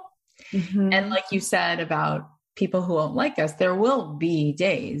uncomfortable. And like you said about people who won't like us, there will be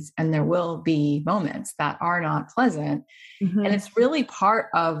days and there will be moments that are not pleasant. And it's really part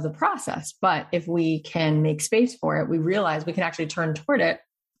of the process. But if we can make space for it, we realize we can actually turn toward it.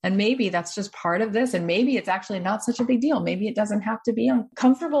 And maybe that's just part of this. And maybe it's actually not such a big deal. Maybe it doesn't have to be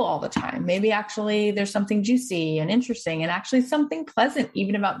uncomfortable all the time. Maybe actually there's something juicy and interesting and actually something pleasant,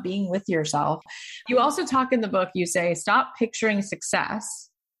 even about being with yourself. You also talk in the book, you say, stop picturing success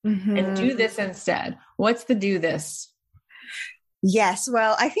and do this instead. What's the do this? Yes.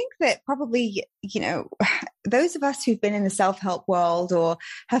 Well, I think that probably, those of us who've been in the self-help world or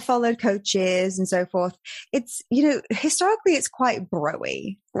have followed coaches and so forth, it's, historically it's quite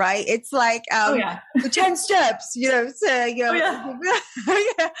bro-y, right? It's like, the 10 steps, so, yeah. Yeah.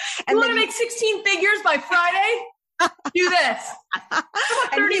 And you want to make 16 figures by Friday? Do this.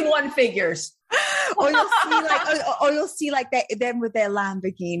 31 figures. Or you'll see like them with their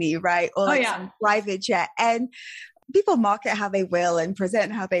Lamborghini, right? Or like some private jet. And people market how they will and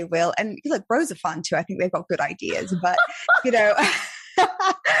present how they will. And look, bros are fun too. I think they've got good ideas, but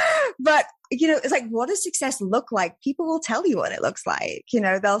it's like, what does success look like? People will tell you what it looks like.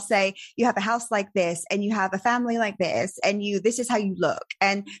 They'll say you have a house like this and you have a family like this and this is how you look.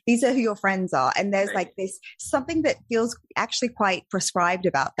 And these are who your friends are. And there's like this, something that feels actually quite prescribed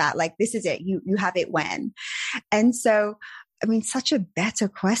about that. Like, this is it. You have it when. And so, such a better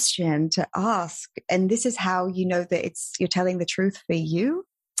question to ask. And this is how you know that you're telling the truth for you,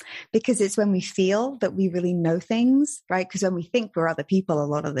 because it's when we feel that we really know things, right? Because when we think we're other people a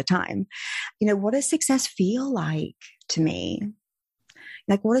lot of the time, what does success feel like to me?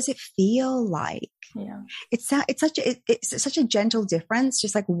 Like, what does it feel like? Yeah. It's such a gentle difference,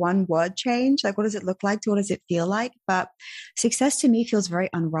 just like one word change. Like, what does it look like to what does it feel like? But success to me feels very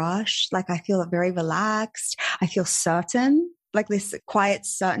unrushed. Like, I feel very relaxed. I feel certain, like this quiet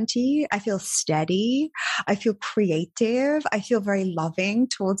certainty. I feel steady. I feel creative. I feel very loving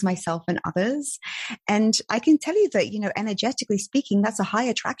towards myself and others. And I can tell you that, energetically speaking, that's a high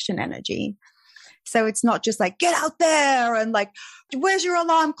attraction energy. So it's not just like, get out there and like, where's your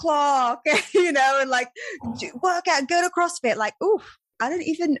alarm clock? And like, work out, go to CrossFit. Like, oof,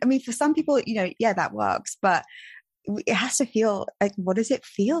 for some people, that works, but it has to feel like, what does it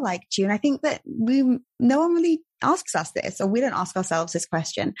feel like to you? And I think that no one really asks us this, or we don't ask ourselves this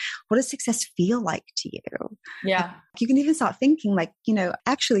question. What does success feel like to you? Yeah. You can even start thinking like,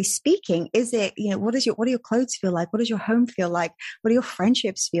 actually speaking, is it, what do your clothes feel like? What does your home feel like? What do your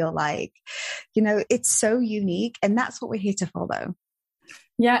friendships feel like? It's so unique, and that's what we're here to follow.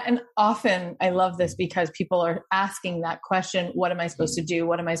 Yeah. And often I love this because people are asking that question, what am I supposed to do?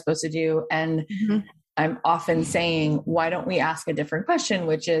 What am I supposed to do? And I'm often saying, why don't we ask a different question,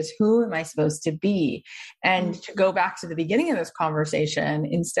 which is, who am I supposed to be? And to go back to the beginning of this conversation,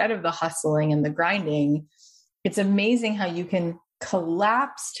 instead of the hustling and the grinding, it's amazing how you can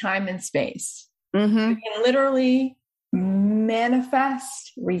collapse time and space. You can literally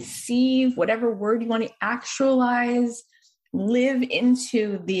manifest, receive, whatever word you want to actualize, live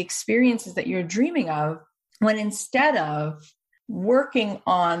into the experiences that you're dreaming of, when instead of working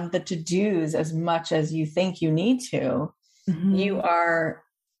on the to-dos as much as you think you need to, you are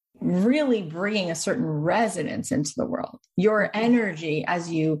really bringing a certain resonance into the world. Your energy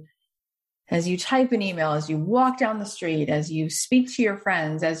as you type an email, as you walk down the street, as you speak to your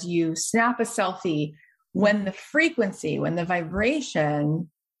friends, as you snap a selfie, when the frequency, when the vibration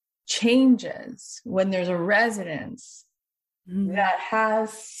changes, when there's a resonance that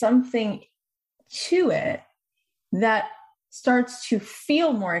has something to it that starts to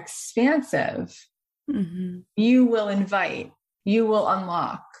feel more expansive, you will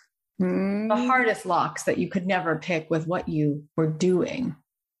unlock the hardest locks that you could never pick with what you were doing.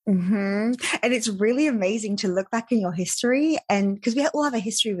 And it's really amazing to look back in your history, and because we all have a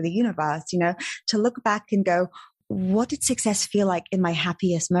history with the universe, to look back and go, what did success feel like in my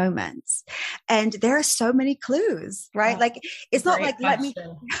happiest moments? And there are so many clues, right? Like, it's not like, let me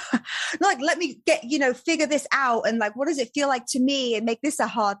get, figure this out. And like, what does it feel like to me and make this a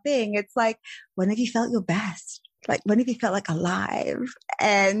hard thing? It's like, when have you felt your best? Like, when have you felt like alive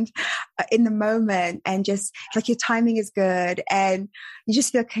and in the moment, and just like your timing is good and you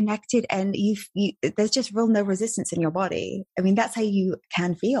just feel connected, and there's just real no resistance in your body. That's how you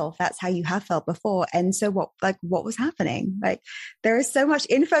can feel. That's how you have felt before. And so what was happening? Like, there is so much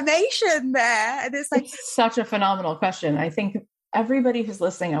information there. And it's such a phenomenal question. I think everybody who's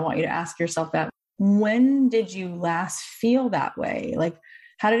listening, I want you to ask yourself that. When did you last feel that way? Like,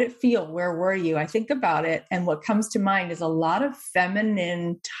 how did it feel? Where were you? I think about it, and what comes to mind is a lot of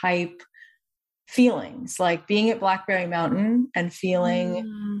feminine type feelings, like being at Blackberry Mountain and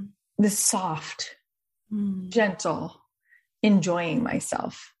feeling the soft, gentle, enjoying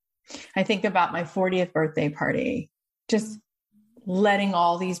myself. I think about my 40th birthday party, just letting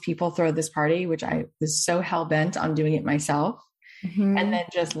all these people throw this party, which I was so hell-bent on doing it myself, and then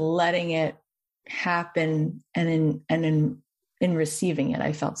just letting it happen. And in receiving it,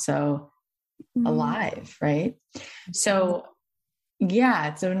 I felt so alive, right? So yeah,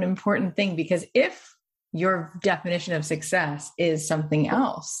 it's an important thing, because if your definition of success is something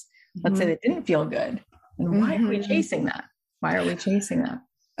else, let's say that didn't feel good, then why are we chasing that? Why are we chasing that?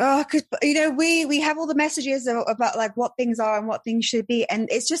 Oh, because, we have all the messages about like what things are and what things should be. And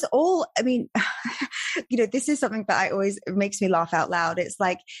it's just all, I mean, this is something that it makes me laugh out loud. It's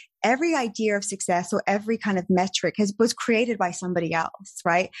like every idea of success or every kind of metric was created by somebody else,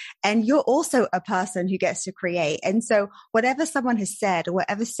 right? And you're also a person who gets to create. And so whatever someone has said or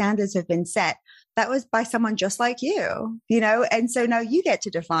whatever standards have been set, that was by someone just like you, and so now you get to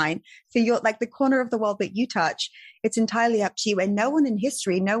define. So you're like the corner of the world that you touch. It's entirely up to you. And no one in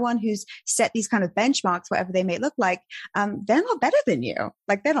history, no one who's set these kind of benchmarks, whatever they may look like, they're not better than you.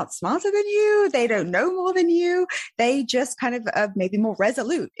 Like they're not smarter than you. They don't know more than you. They just kind of maybe more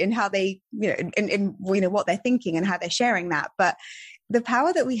resolute in how they, in what they're thinking and how they're sharing that. But the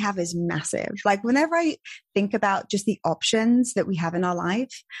power that we have is massive. Like whenever I think about just the options that we have in our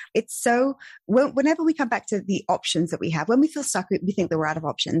life, it's so, whenever we come back to the options that we have, when we feel stuck, we think that we're out of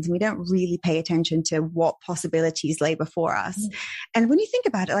options and we don't really pay attention to what possibilities lay before us. Mm-hmm. And when you think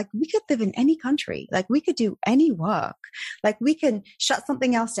about it, like we could live in any country, like we could do any work, like we can shut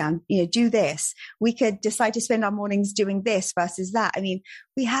something else down, do this. We could decide to spend our mornings doing this versus that. I mean,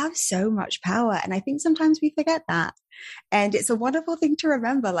 we have so much power. And I think sometimes we forget that. And it's a wonderful thing to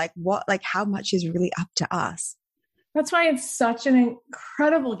remember, how much is really up to us. That's why it's such an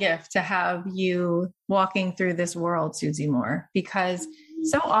incredible gift to have you walking through this world, Susie Moore, because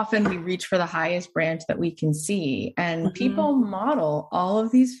so often we reach for the highest branch that we can see, and people model all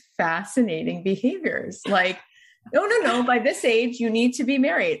of these fascinating behaviors. Like, no, by this age, you need to be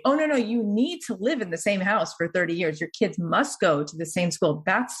married. Oh, no, you need to live in the same house for 30 years. Your kids must go to the same school.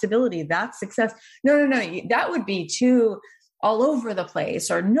 That's stability. That's success. No, that would be too all over the place,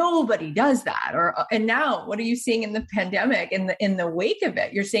 or nobody does that. And now what are you seeing in the pandemic, in the wake of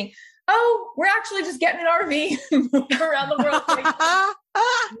it? You're seeing, oh, we're actually just getting an RV and moving around the world. Like,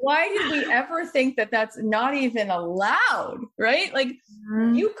 why did we ever think that that's not even allowed, right? Like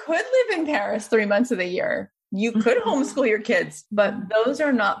you could live in Paris 3 months of the year. You could homeschool your kids, but those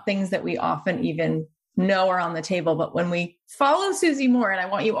are not things that we often even know are on the table. But when we follow Susie Moore, and I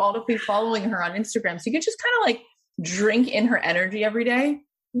want you all to be following her on Instagram, so you can just kind of like drink in her energy every day,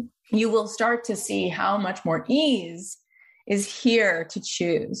 you will start to see how much more ease is here to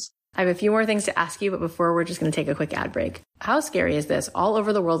choose. I have a few more things to ask you, but before, we're just going to take a quick ad break. How scary is this? All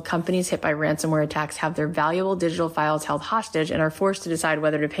over the world, companies hit by ransomware attacks have their valuable digital files held hostage and are forced to decide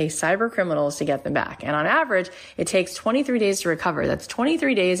whether to pay cyber criminals to get them back. And on average, it takes 23 days to recover. That's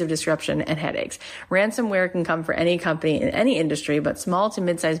 23 days of disruption and headaches. Ransomware can come for any company in any industry, but small to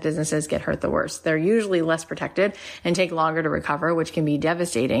mid-sized businesses get hurt the worst. They're usually less protected and take longer to recover, which can be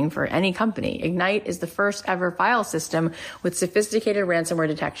devastating for any company. Ignite is the first ever file system with sophisticated ransomware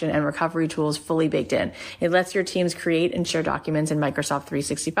detection and recovery tools fully baked in. It lets your teams create and share documents in Microsoft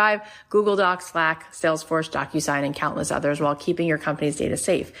 365, Google Docs, Slack, Salesforce, DocuSign, and countless others while keeping your company's data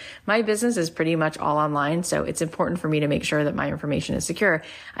safe. My business is pretty much all online, so it's important for me to make sure that my information is secure.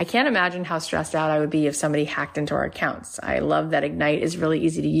 I can't imagine how stressed out I would be if somebody hacked into our accounts. I love that Ignite is really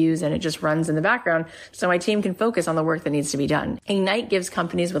easy to use and it just runs in the background so my team can focus on the work that needs to be done. Ignite gives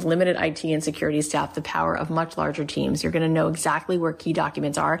companies with limited IT and security staff the power of much larger teams. You're going to know exactly where key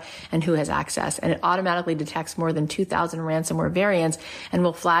documents are and who has access, and it automatically detects more than 2,000 ransomware variants and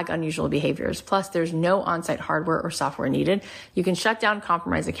will flag unusual behaviors. Plus, there's no on-site hardware or software needed. You can shut down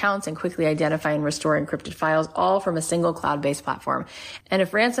compromised accounts and quickly identify and restore encrypted files, all from a single cloud-based platform. And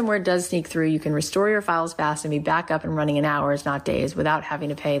if ransomware does sneak through, you can restore your files fast and be back up and running in hours, not days, without having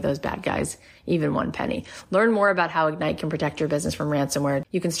to pay those bad guys even one penny. Learn more about how Ignite can protect your business from ransomware.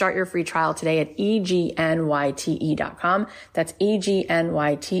 You can start your free trial today at egnyte.com. That's egnyte.com.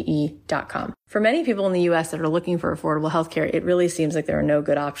 For many people in the U.S. that are looking for affordable healthcare, it really seems like there are no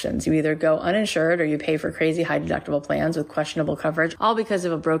good options. You either go uninsured or you pay for crazy high deductible plans with questionable coverage, all because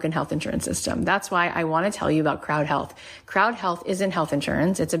of a broken health insurance system. That's why I want to tell you about Crowd Health. Crowd Health isn't health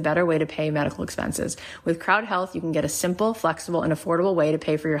insurance. It's a better way to pay medical expenses. With Crowd Health, you can get a simple, flexible, and affordable way to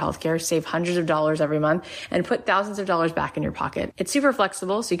pay for your healthcare, save hundreds of dollars every month, and put thousands of dollars back in your pocket. It's super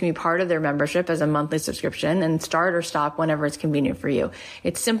flexible, so you can be part of their membership as a monthly subscription and start or stop whenever it's convenient for you.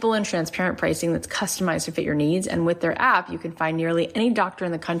 It's simple and transparent pricing that's customized to fit your needs, and with their app, you can find nearly any doctor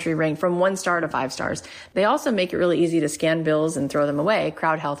in the country ranked from 1 star to 5 stars. They also make it really easy to scan bills and throw them away.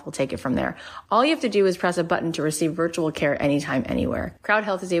 Crowd Health will take it from there. All you have to do is press a button to receive virtual care anytime, anywhere. Crowd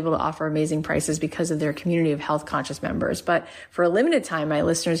Health is able to offer amazing prices because of their community of health-conscious members, but for a limited time, my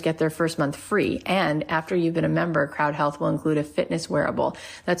listeners get their first month free, and after you've been a member, Crowd Health will include a fitness wearable.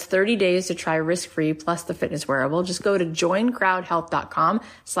 That's 30 days to try risk-free plus the fitness wearable. Just go to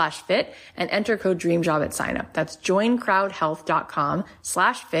joincrowdhealth.com/fit and enter code DREAMJOB at sign up. That's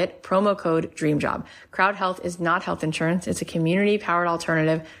joincrowdhealth.com/fit, promo code DREAMJOB. Crowd Health is not health insurance. It's a community-powered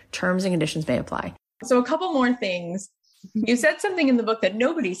alternative. Terms and conditions may apply. So a couple more things. You said something in the book that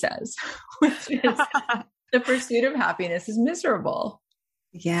nobody says, which is the pursuit of happiness is miserable.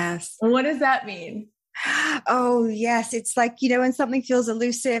 Yes. What does that mean? Oh, yes. It's like, when something feels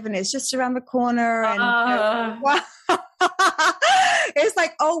elusive and it's just around the corner and it's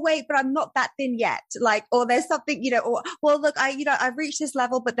like, oh, wait, but I'm not that thin yet. Like, or there's something, or, well, look, I've reached this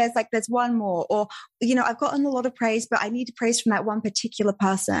level, but there's one more, or, I've gotten a lot of praise, but I need praise from that one particular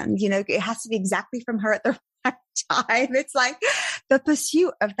person. It has to be exactly from her at the right time. It's like the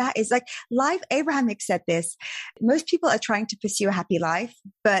pursuit of that is like life. Abraham Hicks said this: most people are trying to pursue a happy life,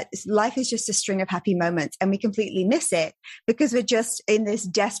 but life is just a string of happy moments, and we completely miss it because we're just in this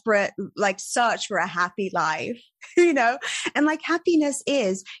desperate search for a happy life. And happiness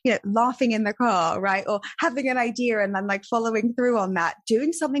is, laughing in the car, right? Or having an idea and then following through on that,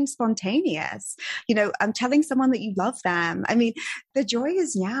 doing something spontaneous, telling someone that you love them. I mean, the joy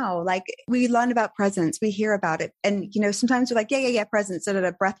is now. We learn about presence, we hear about it. And, sometimes we're like, yeah, presence,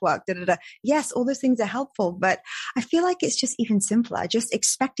 breath work, Yes, all those things are helpful, but I feel like it's just even simpler, just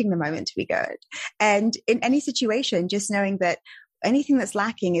expecting the moment to be good. And in any situation, just knowing that anything that's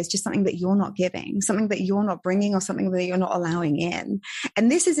lacking is just something that you're not giving, something that you're not bringing, or something that you're not allowing in.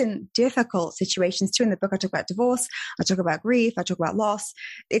 And this is in difficult situations too. In the book, I talk about divorce, I talk about grief, I talk about loss.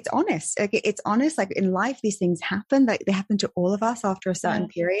 It's honest. It's honest. In life, these things happen. They happen to all of us after a certain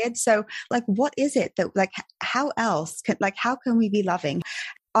period. So what is it that how else can, how can we be loving?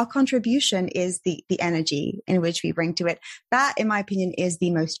 Our contribution is the energy in which we bring to it. That, in my opinion, is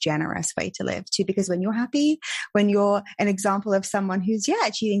the most generous way to live too, because when you're happy, when you're an example of someone who's,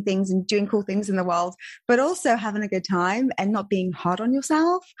 achieving things and doing cool things in the world, but also having a good time and not being hard on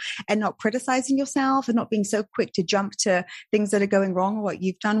yourself and not criticizing yourself and not being so quick to jump to things that are going wrong or what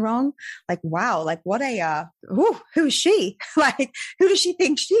you've done wrong. Wow, what who is she? Who does she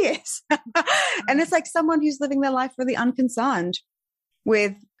think she is? And it's someone who's living their life really unconcerned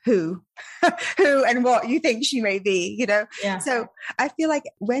with who and what you think she may be, Yeah. So I feel like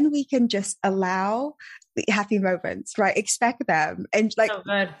when we can just allow the happy moments, right? Expect them and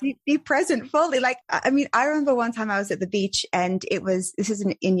be present fully. I remember one time I was at the beach and this is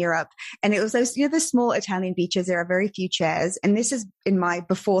in Europe, and it was those, the small Italian beaches. There are very few chairs. And this is in my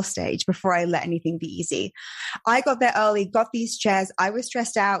before stage, before I let anything be easy. I got there early, got these chairs. I was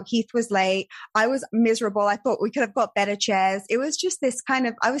stressed out. Heath was late. I was miserable. I thought we could have got better chairs. It was just this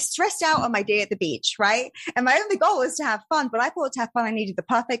I was stressed out on my day at the beach, right? And my only goal was to have fun, but I thought to have fun, I needed the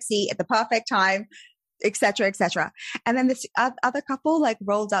perfect seat at the perfect time, et cetera, et cetera. And then this other couple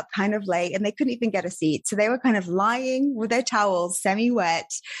rolled up kind of late and they couldn't even get a seat. So they were kind of lying with their towels, semi-wet,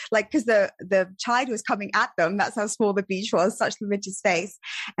 because the tide was coming at them. That's how small the beach was, such limited space.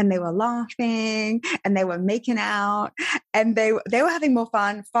 And they were laughing and they were making out and they were having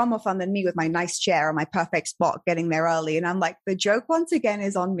far more fun than me with my nice chair or my perfect spot getting there early. And I'm like, the joke once again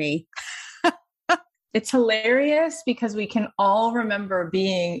is on me. It's hilarious because we can all remember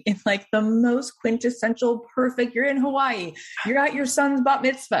being in the most quintessential perfect. You're in Hawaii, you're at your son's bar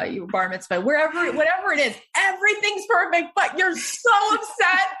mitzvah, whatever it is, everything's perfect, but you're so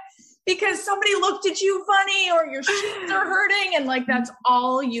upset because somebody looked at you funny or your shins are hurting. And that's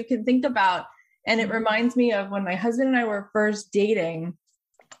all you can think about. And it reminds me of when my husband and I were first dating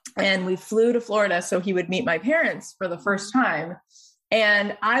and we flew to Florida so he would meet my parents for the first time.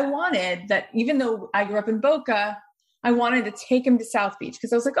 And I wanted that, even though I grew up in Boca, I wanted to take him to South Beach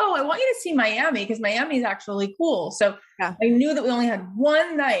because I was like, oh, I want you to see Miami because Miami is actually cool. So I knew that we only had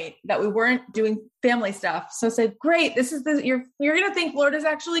one night that we weren't doing family stuff. So I said, great, you're going to think Florida's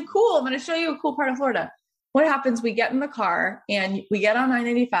actually cool. I'm going to show you a cool part of Florida. What happens? We get in the car and we get on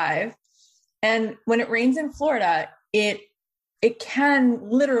I-95. And when it rains in Florida, it can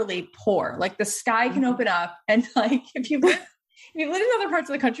literally pour. The sky can open up and if you've lived in other parts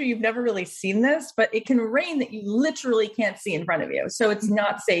of the country, you've never really seen this, but it can rain that you literally can't see in front of you. So it's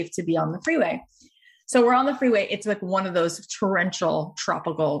not safe to be on the freeway. So we're on the freeway. It's one of those torrential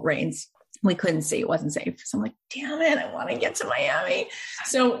tropical rains. We couldn't see. It wasn't safe. So I'm like, damn it, I want to get to Miami.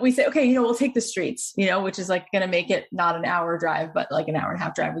 So we say, okay, we'll take the streets, which is going to make it not an hour drive, but an hour and a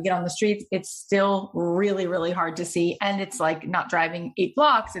half drive. We get on the streets. It's still really, really hard to see. And it's not driving 8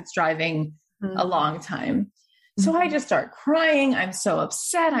 blocks. It's driving a long time. So I just start crying. I'm so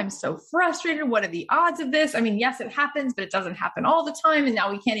upset. I'm so frustrated. What are the odds of this? I mean, yes, it happens, but it doesn't happen all the time. And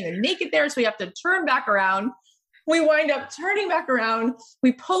now we can't even make it there. So we have to turn back around. We wind up turning back around.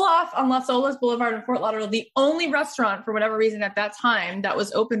 We pull off on Las Olas Boulevard in Fort Lauderdale. The only restaurant, for whatever reason, at that time that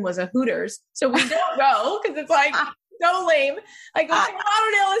was open was a Hooters. So we don't go because it's like so lame. I go, Fort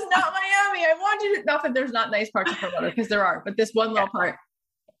Lauderdale is not Miami. I want you to, not that there's not nice parts of Fort Lauderdale, because there are, but this one little part.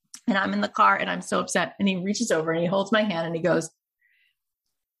 And I'm in the car and I'm so upset. And he reaches over and he holds my hand and he goes,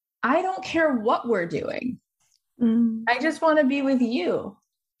 I don't care what we're doing. I just want to be with you.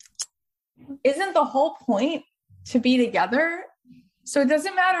 Isn't the whole point to be together? So it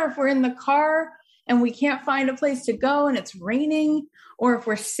doesn't matter if we're in the car and we can't find a place to go and it's raining, or if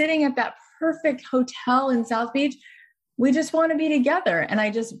we're sitting at that perfect hotel in South Beach, we just want to be together. And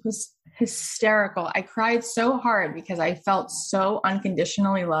I just was hysterical. I cried so hard because I felt so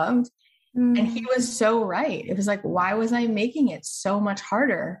unconditionally loved. And he was so right. It was like, why was I making it so much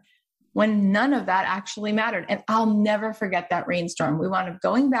harder when none of that actually mattered? And I'll never forget that rainstorm. We wound up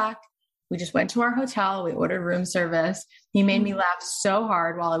going back. We just went to our hotel. We ordered room service. He made me laugh so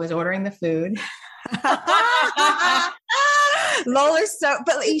hard while I was ordering the food. Lola's so,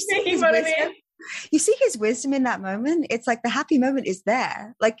 but you see his wisdom. You see his wisdom in that moment. It's like the happy moment is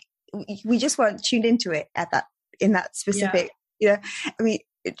there. Like we just weren't tuned into it in that specific, I mean,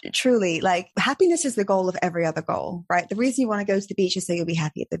 truly, like happiness is the goal of every other goal, right? The reason you want to go to the beach is so you'll be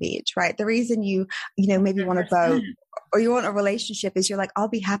happy at the beach, right? The reason you maybe want to boat or you want a relationship is you're like, I'll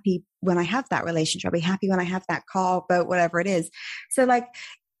be happy when I have that relationship. I'll be happy when I have that car, boat, whatever it is. So like,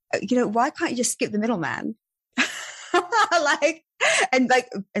 why can't you just skip the middleman?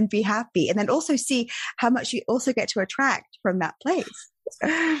 and be happy. And then also see how much you also get to attract from that place.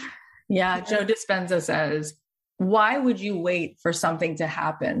 Yeah. Joe Dispenza says, why would you wait for something to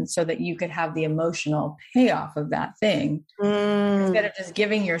happen so that you could have the emotional payoff of that thing instead of just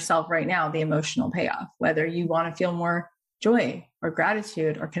giving yourself right now the emotional payoff, whether you want to feel more joy or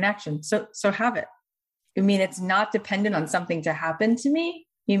gratitude or connection. So have it. I mean, it's not dependent on something to happen to me.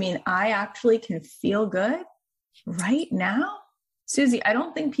 You mean I actually can feel good right now? Susie, I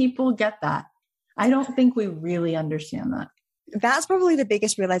don't think people get that. I don't think we really understand that. That's probably the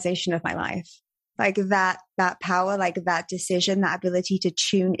biggest realization of my life. Like that power, like that decision, that ability to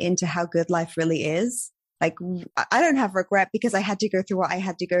tune into how good life really is. Like I don't have regret because I had to go through what I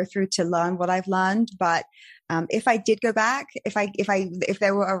had to go through to learn what I've learned. But if I did go back, if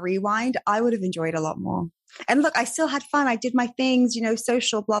there were a rewind, I would have enjoyed a lot more. And look, I still had fun. I did my things,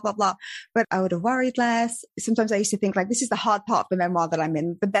 social, blah, blah, blah. But I would have worried less. Sometimes I used to think like, this is the hard part of the memoir that I'm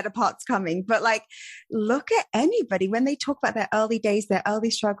in. The better part's coming. But like, look at anybody when they talk about their early days, their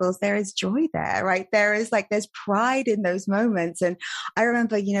early struggles, there is joy there, right? there's pride in those moments. And I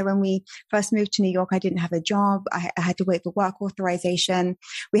remember, when we first moved to New York, I didn't have a job. I had to wait for work authorization.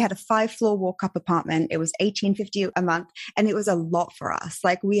 We had a 5-floor walk-up apartment. It was $18.50 a month. And it was a lot for us.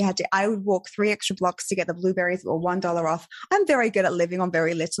 Like I would walk 3 extra blocks to get the blueberries that were $1 off. I'm very good at living on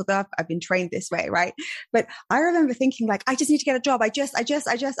very little. I've been trained this way, right? But I remember thinking like, I just need to get a job. I just.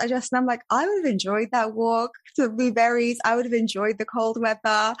 And I'm like, I would have enjoyed that walk to the blueberries. I would have enjoyed the cold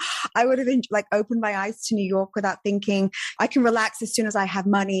weather. I would have opened my eyes to New York without thinking I can relax as soon as I have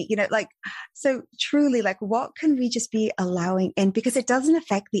money, so truly like, what can we just be allowing in? Because it doesn't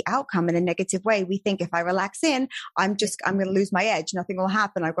affect the outcome in a negative way. We think if I relax in, I'm going to lose my edge. Nothing will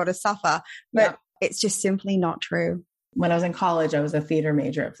happen. I've got to suffer. But it's just simply not true. When I was in college, I was a theater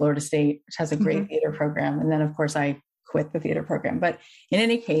major at Florida State, which has a great theater program. And then of course I quit the theater program. But in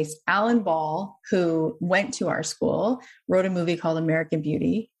any case, Alan Ball, who went to our school, wrote a movie called American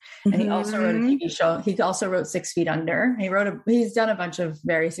Beauty. And he also wrote a TV show. He also wrote 6 Feet Under. He's done a bunch of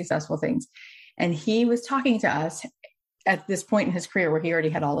very successful things. And he was talking to us at this point in his career where he already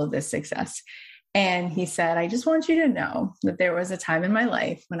had all of this success. And he said, I just want you to know that there was a time in my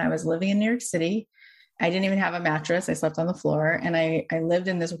life when I was living in New York City. I didn't even have a mattress. I slept on the floor and I lived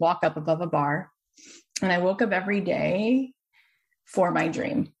in this walk up above a bar. And I woke up every day for my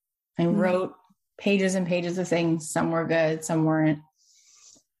dream. I wrote pages and pages of things. Some were good, some weren't.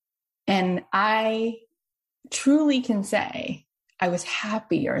 And I truly can say I was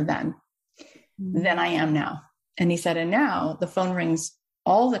happier then than I am now. And he said, and now the phone rings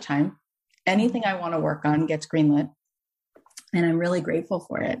all the time. Anything I want to work on gets greenlit. And I'm really grateful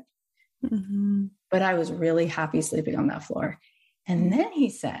for it. But I was really happy sleeping on that floor. And then he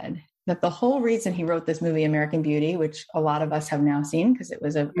said that the whole reason he wrote this movie, American Beauty, which a lot of us have now seen because it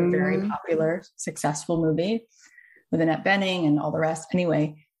was a very popular, successful movie with Annette Bening and all the rest.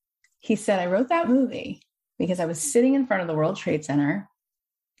 Anyway, he said, I wrote that movie because I was sitting in front of the World Trade Center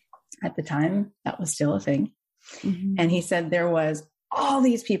at the time. That was still a thing. And he said there was all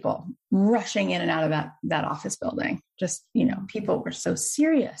these people rushing in and out of that office building. Just, people were so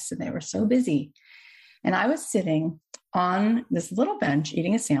serious and they were so busy. And I was sitting on this little bench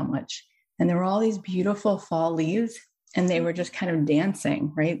eating a sandwich, and there were all these beautiful fall leaves, and they were just kind of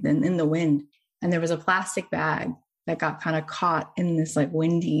dancing, right? Then in the wind. And there was a plastic bag that got kind of caught in this like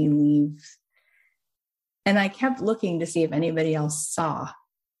windy leaves. And I kept looking to see if anybody else saw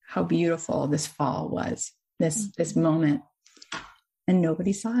how beautiful this fall was, this moment. And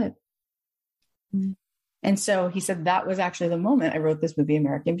nobody saw it. Mm-hmm. And so he said that was actually the moment I wrote this movie,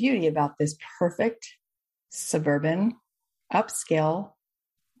 American Beauty, about this perfect suburban, upscale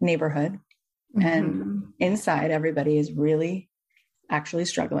neighborhood. Mm-hmm. And inside, everybody is really actually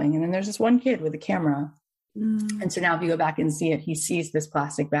struggling. And then there's this one kid with a camera. Mm. And so now if you go back and see it, he sees this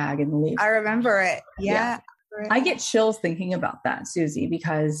plastic bag in the leaf. I remember it. Yeah. I get chills thinking about that, Susie,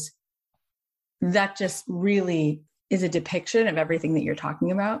 because that just really is a depiction of everything that you're talking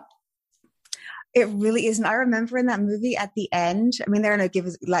about. It really is. And I remember in that movie at the end, I mean, there are no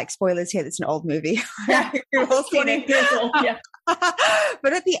spoilers here. It's an old movie. Yeah. You've all seen it. Yeah.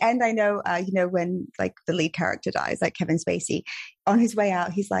 But at the end, I know, when like the lead character dies, like Kevin Spacey, on his way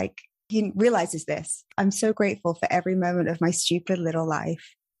out, he's like, he realizes this. I'm so grateful for every moment of my stupid little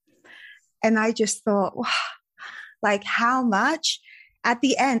life. And I just thought, wow, like how much at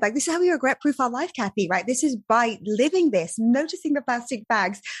the end, like this is how we regret proof our life, Kathy, right? This is by living this, noticing the plastic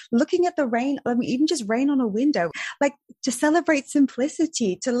bags, looking at the rain, even just rain on a window, like to celebrate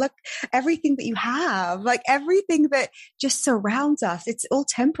simplicity, to look everything that you have, like everything that just surrounds us. It's all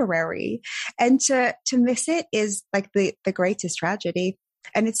temporary. And to miss it is like the greatest tragedy.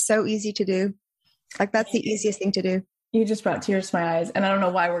 And it's so easy to do. Like that's the easiest thing to do. You just brought tears to my eyes. And I don't know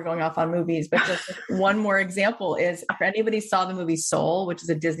why we're going off on movies, but just one more example is if anybody saw the movie Soul, which is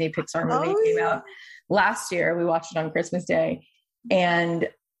a Disney Pixar movie, came out last year. We watched it on Christmas Day. And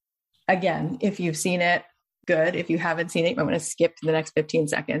again, if you've seen it, good. If you haven't seen it, I'm going to skip to the next 15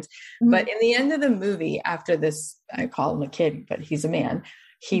 seconds. Mm-hmm. But in the end of the movie, after this, I call him a kid, but he's a man.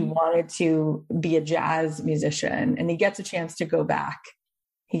 He wanted to be a jazz musician, and he gets a chance to go back.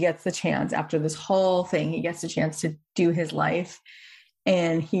 He gets the chance after this whole thing, he gets a chance to do his life.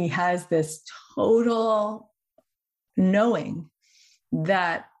 And he has this total knowing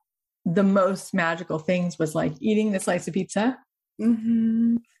that the most magical things was like eating the slice of pizza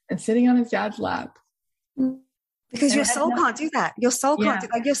and sitting on his dad's lap. Because your soul can't do that. Your soul can't do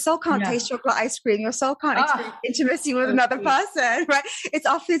that. Your soul can't taste chocolate ice cream. Your soul can't experience intimacy with another person, right? It's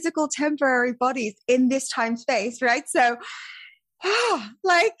our physical temporary bodies in this time space, right? So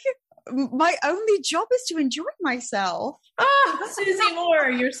like my only job is to enjoy myself. Susie Moore,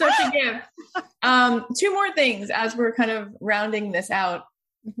 you're such a gift. Two more things as we're kind of rounding this out.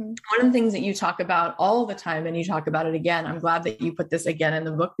 Mm-hmm. One of the things that you talk about all the time, and you talk about it again, I'm glad that you put this again in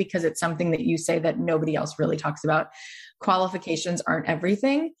the book because it's something that you say that nobody else really talks about. Qualifications aren't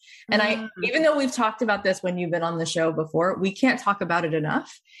everything. And even though we've talked about this when you've been on the show before, we can't talk about it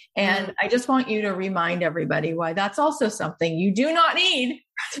enough. And I just want you to remind everybody why that's also something you do not need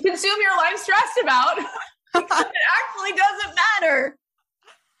to consume your life stressed about. Because it actually doesn't matter.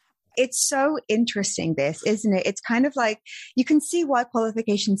 It's so interesting, this, isn't it? It's kind of like you can see why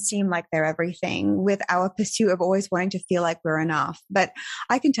qualifications seem like they're everything with our pursuit of always wanting to feel like we're enough. But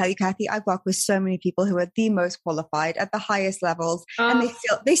I can tell you, Kathy, I've worked with so many people who are the most qualified at the highest levels, and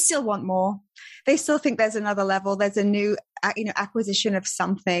they still want more. They still think there's another level. There's a new, acquisition of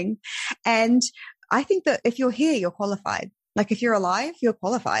something. And I think that if you're here, you're qualified. Like if you're alive, you're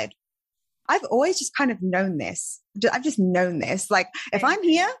qualified. I've always just kind of known this. I've just known this. Like if I'm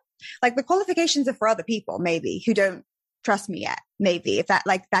here, like the qualifications are for other people, maybe, who don't trust me yet. Maybe if that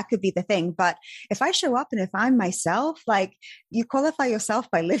could be the thing. But if I show up and if I'm myself, like you qualify yourself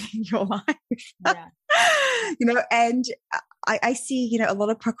by living your life, and I see, a lot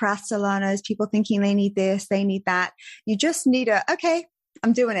of procrastinators, people thinking they need this, they need that. You just need okay,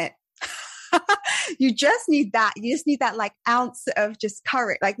 I'm doing it. You just need that. You just need that like ounce of just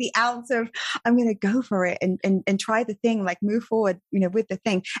courage, like the ounce of I'm going to go for it and try the thing, like move forward, with the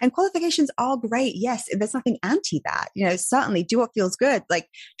thing. And qualifications are great. Yes, there's nothing anti that. Certainly do what feels good. Like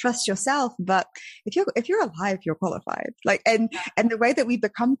trust yourself. But if you're alive, you're qualified. Like and the way that we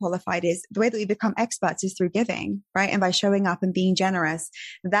become qualified is the way that we become experts is through giving, right? And by showing up and being generous.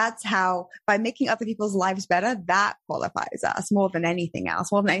 That's how, by making other people's lives better, that qualifies us more than anything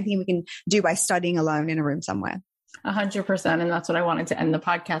else, more than anything we can do by studying alone in a room somewhere. 100%. And that's what I wanted to end the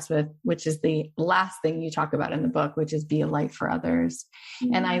podcast with, which is the last thing you talk about in the book, which is be a light for others.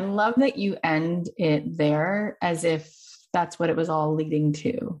 Mm-hmm. And I love that you end it there as if that's what it was all leading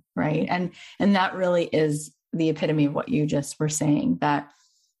to. Right. And that really is the epitome of what you just were saying, that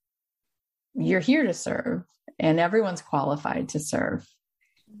you're here to serve and everyone's qualified to serve.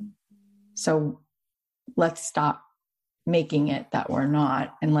 So let's stop making it that we're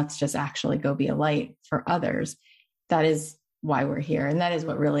not, and let's just actually go be a light for others. That is why we're here. And that is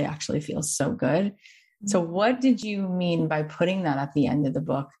what really actually feels so good. So what did you mean by putting that at the end of the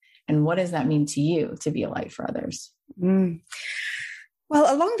book? And what does that mean to you to be a light for others? Well,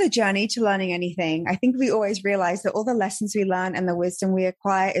 along the journey to learning anything, I think we always realize that all the lessons we learn and the wisdom we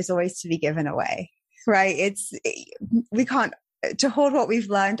acquire is always to be given away, right? We can't, to hold what we've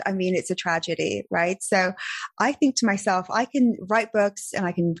learned, I mean, it's a tragedy, right? So I think to myself, I can write books and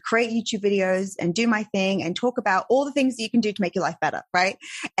I can create YouTube videos and do my thing and talk about all the things that you can do to make your life better, right?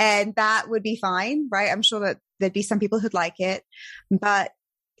 And that would be fine, right? I'm sure that there'd be some people who'd like it, but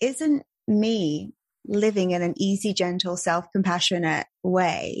isn't me living in an easy, gentle, self-compassionate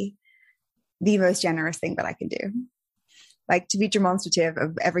way the most generous thing that I can do? Like, to be demonstrative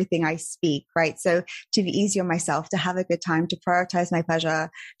of everything I speak, right? So to be easy on myself, to have a good time, to prioritize my pleasure,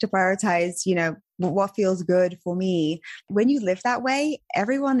 to prioritize, what feels good for me. When you live that way,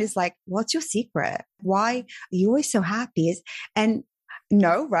 everyone is like, what's your secret? Why are you always so happy? And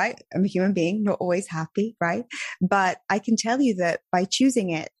no, right? I'm a human being, not always happy, right? But I can tell you that by choosing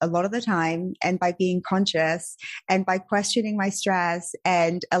it a lot of the time, and by being conscious, and by questioning my stress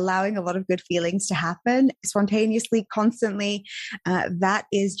and allowing a lot of good feelings to happen spontaneously, constantly, that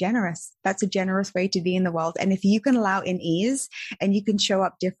is generous. That's a generous way to be in the world. And if you can allow in ease and you can show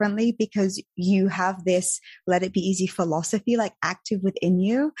up differently because you have this let it be easy philosophy, like active within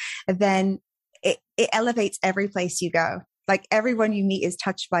you, then it elevates every place you go. Like, everyone you meet is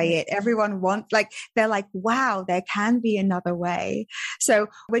touched by it. Everyone they're like, wow, there can be another way. So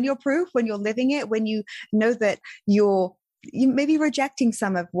when you're proof, when you're living it, when you know that you may be rejecting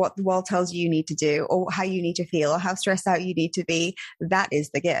some of what the world tells you need to do, or how you need to feel, or how stressed out you need to be, that is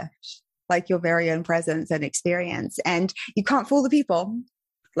the gift, like your very own presence and experience. And you can't fool the people.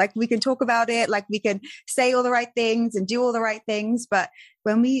 Like, we can talk about it, like we can say all the right things and do all the right things. But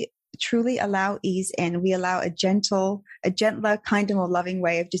when we truly allow ease in, we allow a gentler, kinder, more loving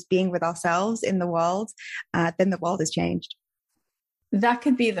way of just being with ourselves in the world, then the world has changed. That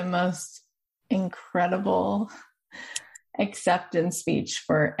could be the most incredible acceptance speech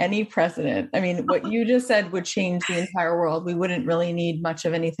for any president. I mean, what you just said would change the entire world. We wouldn't really need much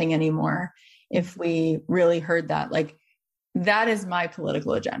of anything anymore if we really heard that. Like, that is my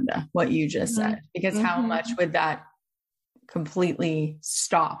political agenda, what you just said, because how much would that completely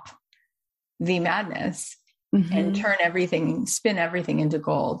stop the madness and spin everything into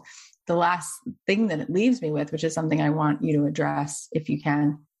gold? The last thing that it leaves me with, which is something I want you to address if you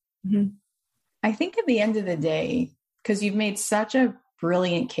can. I think at the end of the day, because you've made such a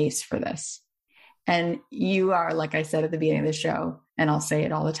brilliant case for this, and you are, like I said at the beginning of the show, and I'll say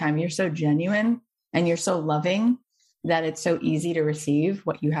it all the time, you're so genuine and you're so loving that it's so easy to receive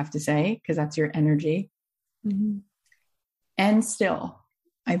what you have to say, because that's your energy. And still,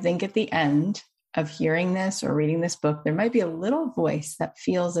 I think at the end of hearing this or reading this book, there might be a little voice that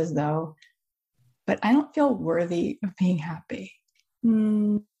feels as though, but I don't feel worthy of being happy.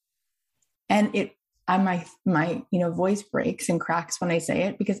 And my voice breaks and cracks when I say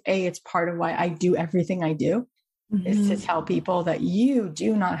it, because it's part of why I do everything I do, is to tell people that you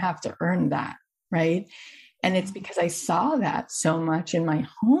do not have to earn that, right? And it's because I saw that so much in my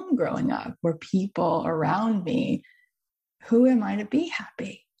home growing up, where people around me, who am I to be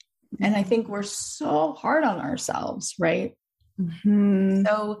happy? And I think we're so hard on ourselves, right?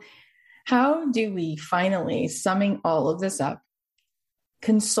 So how do we finally, summing all of this up,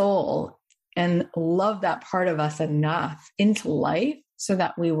 console and love that part of us enough into life so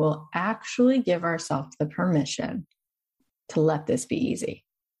that we will actually give ourselves the permission to let this be easy?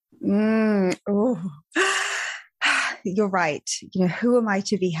 You're right. Who am I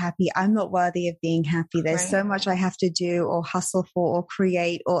to be happy? I'm not worthy of being happy. There's so much I have to do or hustle for or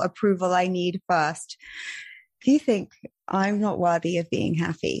create or approval I need first. If you think I'm not worthy of being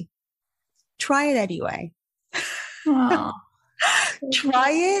happy, try it anyway.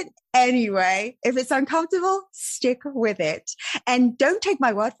 Try it anyway. If it's uncomfortable, stick with it. And don't take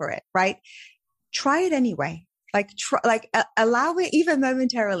my word for it, right? Try it anyway. Allow it even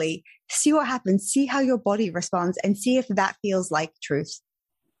momentarily. See what happens. See how your body responds, and see if that feels like truth.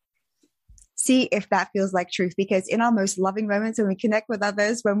 See if that feels like truth, because in our most loving moments, when we connect with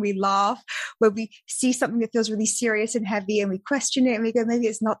others, when we laugh, when we see something that feels really serious and heavy and we question it and we go, maybe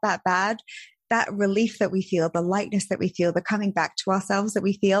it's not that bad. That relief that we feel, the lightness that we feel, the coming back to ourselves that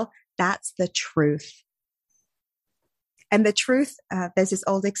we feel, that's the truth. And the truth, there's this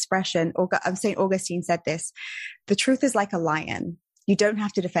old expression, St. Augustine said this, the truth is like a lion. You don't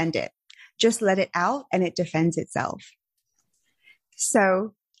have to defend it. Just let it out and it defends itself.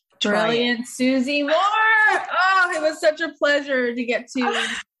 So brilliant, Susie Moore. Oh, it was such a pleasure to get to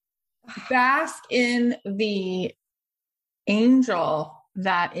bask in the angel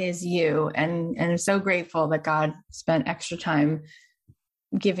that is you. And I'm so grateful that God spent extra time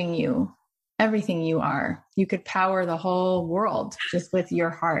giving you everything you are. You could power the whole world just with your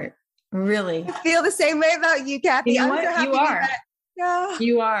heart. Really. I feel the same way about you, Kathy. You know I'm so happy you are. Yeah.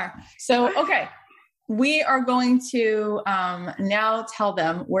 You are. So, okay. We are going to now tell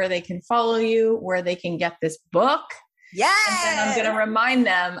them where they can follow you, where they can get this book. Yes. And then I'm going to remind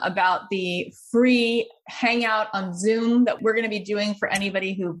them about the free hangout on Zoom that we're going to be doing for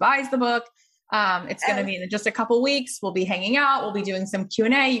anybody who buys the book. It's going to be in just a couple weeks. We'll be hanging out. We'll be doing some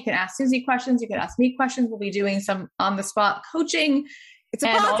Q&A. You can ask Susie questions. You can ask me questions. We'll be doing some on the spot coaching. It's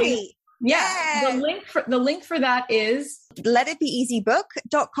a party. Yeah. The link for that is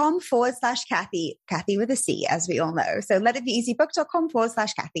letitbeeasybook.com/Kathy. Kathy with a C, as we all know. So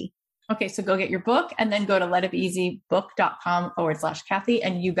letitbeeasybook.com/Kathy. Okay. So go get your book and then go to letitbeeasybook.com/Kathy.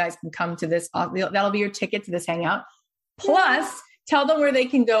 And you guys can come to this. That'll be your ticket to this hangout. Plus, tell them where they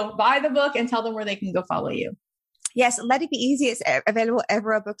can go buy the book and tell them where they can go follow you. Yes, Let It Be Easy is available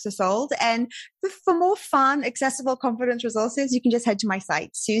everywhere books are sold. And for more fun, accessible confidence resources, you can just head to my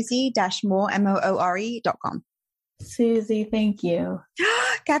site, susie-moore.com. Susie, thank you.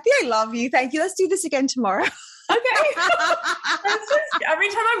 Kathy, I love you. Thank you. Let's do this again tomorrow. Okay. Every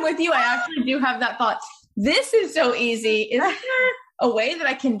time I'm with you, I actually do have that thought. This is so easy. Is there a way that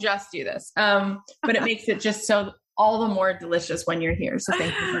I can just do this? But it makes it just so all the more delicious when you're here. So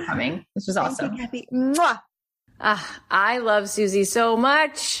thank you for coming. This was awesome. Thank you, Kathy. Mwah. I love Susie so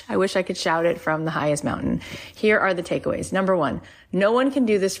much. I wish I could shout it from the highest mountain. Here are the takeaways. Number 1, no one can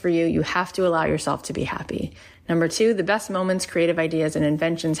do this for you. You have to allow yourself to be happy. Number 2, the best moments, creative ideas, and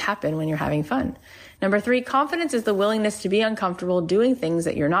inventions happen when you're having fun. Number 3, confidence is the willingness to be uncomfortable doing things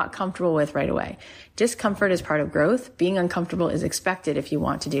that you're not comfortable with right away. Discomfort is part of growth. Being uncomfortable is expected if you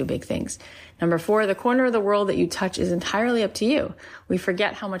want to do big things. Number 4, the corner of the world that you touch is entirely up to you. We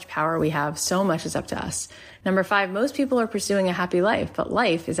forget how much power we have. So much is up to us. Number 5, most people are pursuing a happy life, but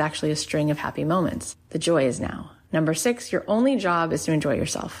life is actually a string of happy moments. The joy is now. Number 6, your only job is to enjoy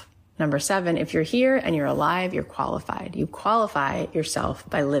yourself. Number 7, if you're here and you're alive, you're qualified. You qualify yourself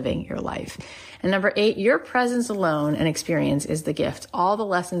by living your life. And number 8, your presence alone and experience is the gift. All the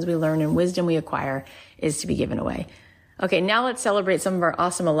lessons we learn and wisdom we acquire is to be given away. Okay, now let's celebrate some of our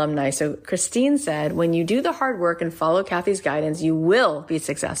awesome alumni. So Christine said, when you do the hard work and follow Kathy's guidance, you will be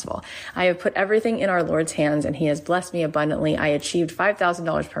successful. I have put everything in our Lord's hands and he has blessed me abundantly. I achieved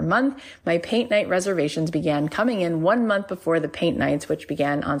 $5,000 per month. My paint night reservations began coming in 1 month before the paint nights, which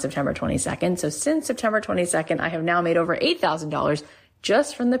began on September 22nd. So since September 22nd, I have now made over $8,000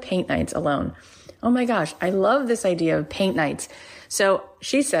 just from the paint nights alone. Oh my gosh, I love this idea of paint nights. So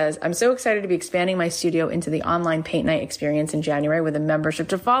she says, I'm so excited to be expanding my studio into the online paint night experience in January with a membership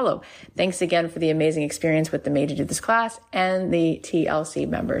to follow. Thanks again for the amazing experience with the Made to Do This class and the TLC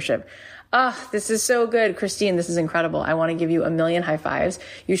membership. This is so good. Christine, this is incredible. I want to give you a million high fives.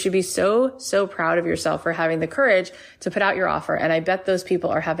 You should be so, so proud of yourself for having the courage to put out your offer. And I bet those people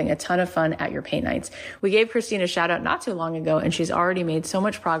are having a ton of fun at your paint nights. We gave Christine a shout out not too long ago, and she's already made so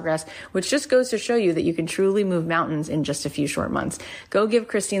much progress, which just goes to show you that you can truly move mountains in just a few short months. Go give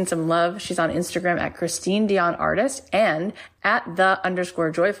Christine some love. She's on Instagram at Christine Dion Artist and at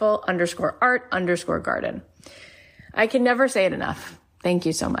 _joyful_art_garden. I can never say it enough. Thank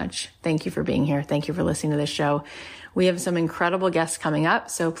you so much. Thank you for being here. Thank you for listening to this show. We have some incredible guests coming up,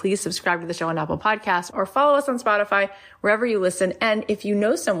 so please subscribe to the show on Apple Podcasts or follow us on Spotify, wherever you listen. And if you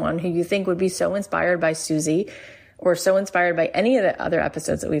know someone who you think would be so inspired by Susie or so inspired by any of the other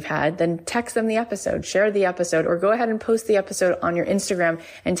episodes that we've had, then text them the episode, share the episode, or go ahead and post the episode on your Instagram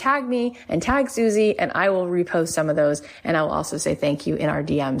and tag me and tag Susie, and I will repost some of those. And I will also say thank you in our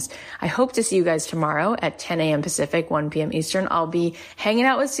DMs. I hope to see you guys tomorrow at 10 a.m. Pacific, 1 p.m. Eastern. I'll be hanging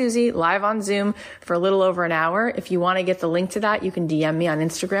out with Susie live on Zoom for a little over an hour. If you want to get the link to that, you can DM me on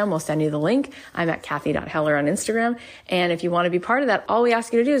Instagram. We'll send you the link. I'm at Kathy.Heller on Instagram. And if you want to be part of that, all we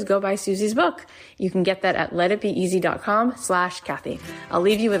ask you to do is go buy Susie's book. You can get that at letitbeeasy.com/Kathy. I'll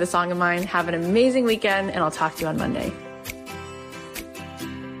leave you with a song of mine. Have an amazing weekend, and I'll talk to you on Monday.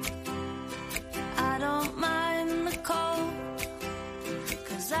 I don't mind the cold,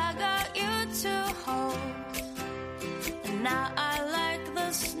 'cause I got you to hold. And now I like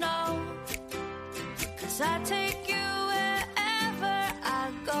the snow, 'cause I take you wherever I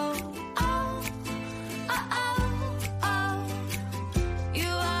go. Oh, oh, oh, oh. You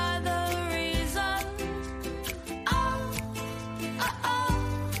are the reason. Oh, oh, oh,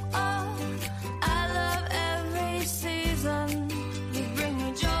 oh. I love every season.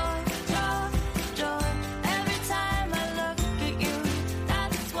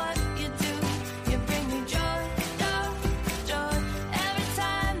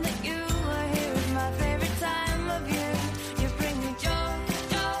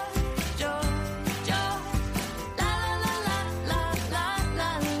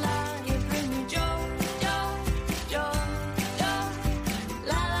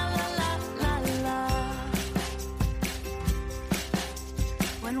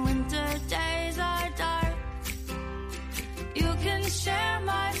 share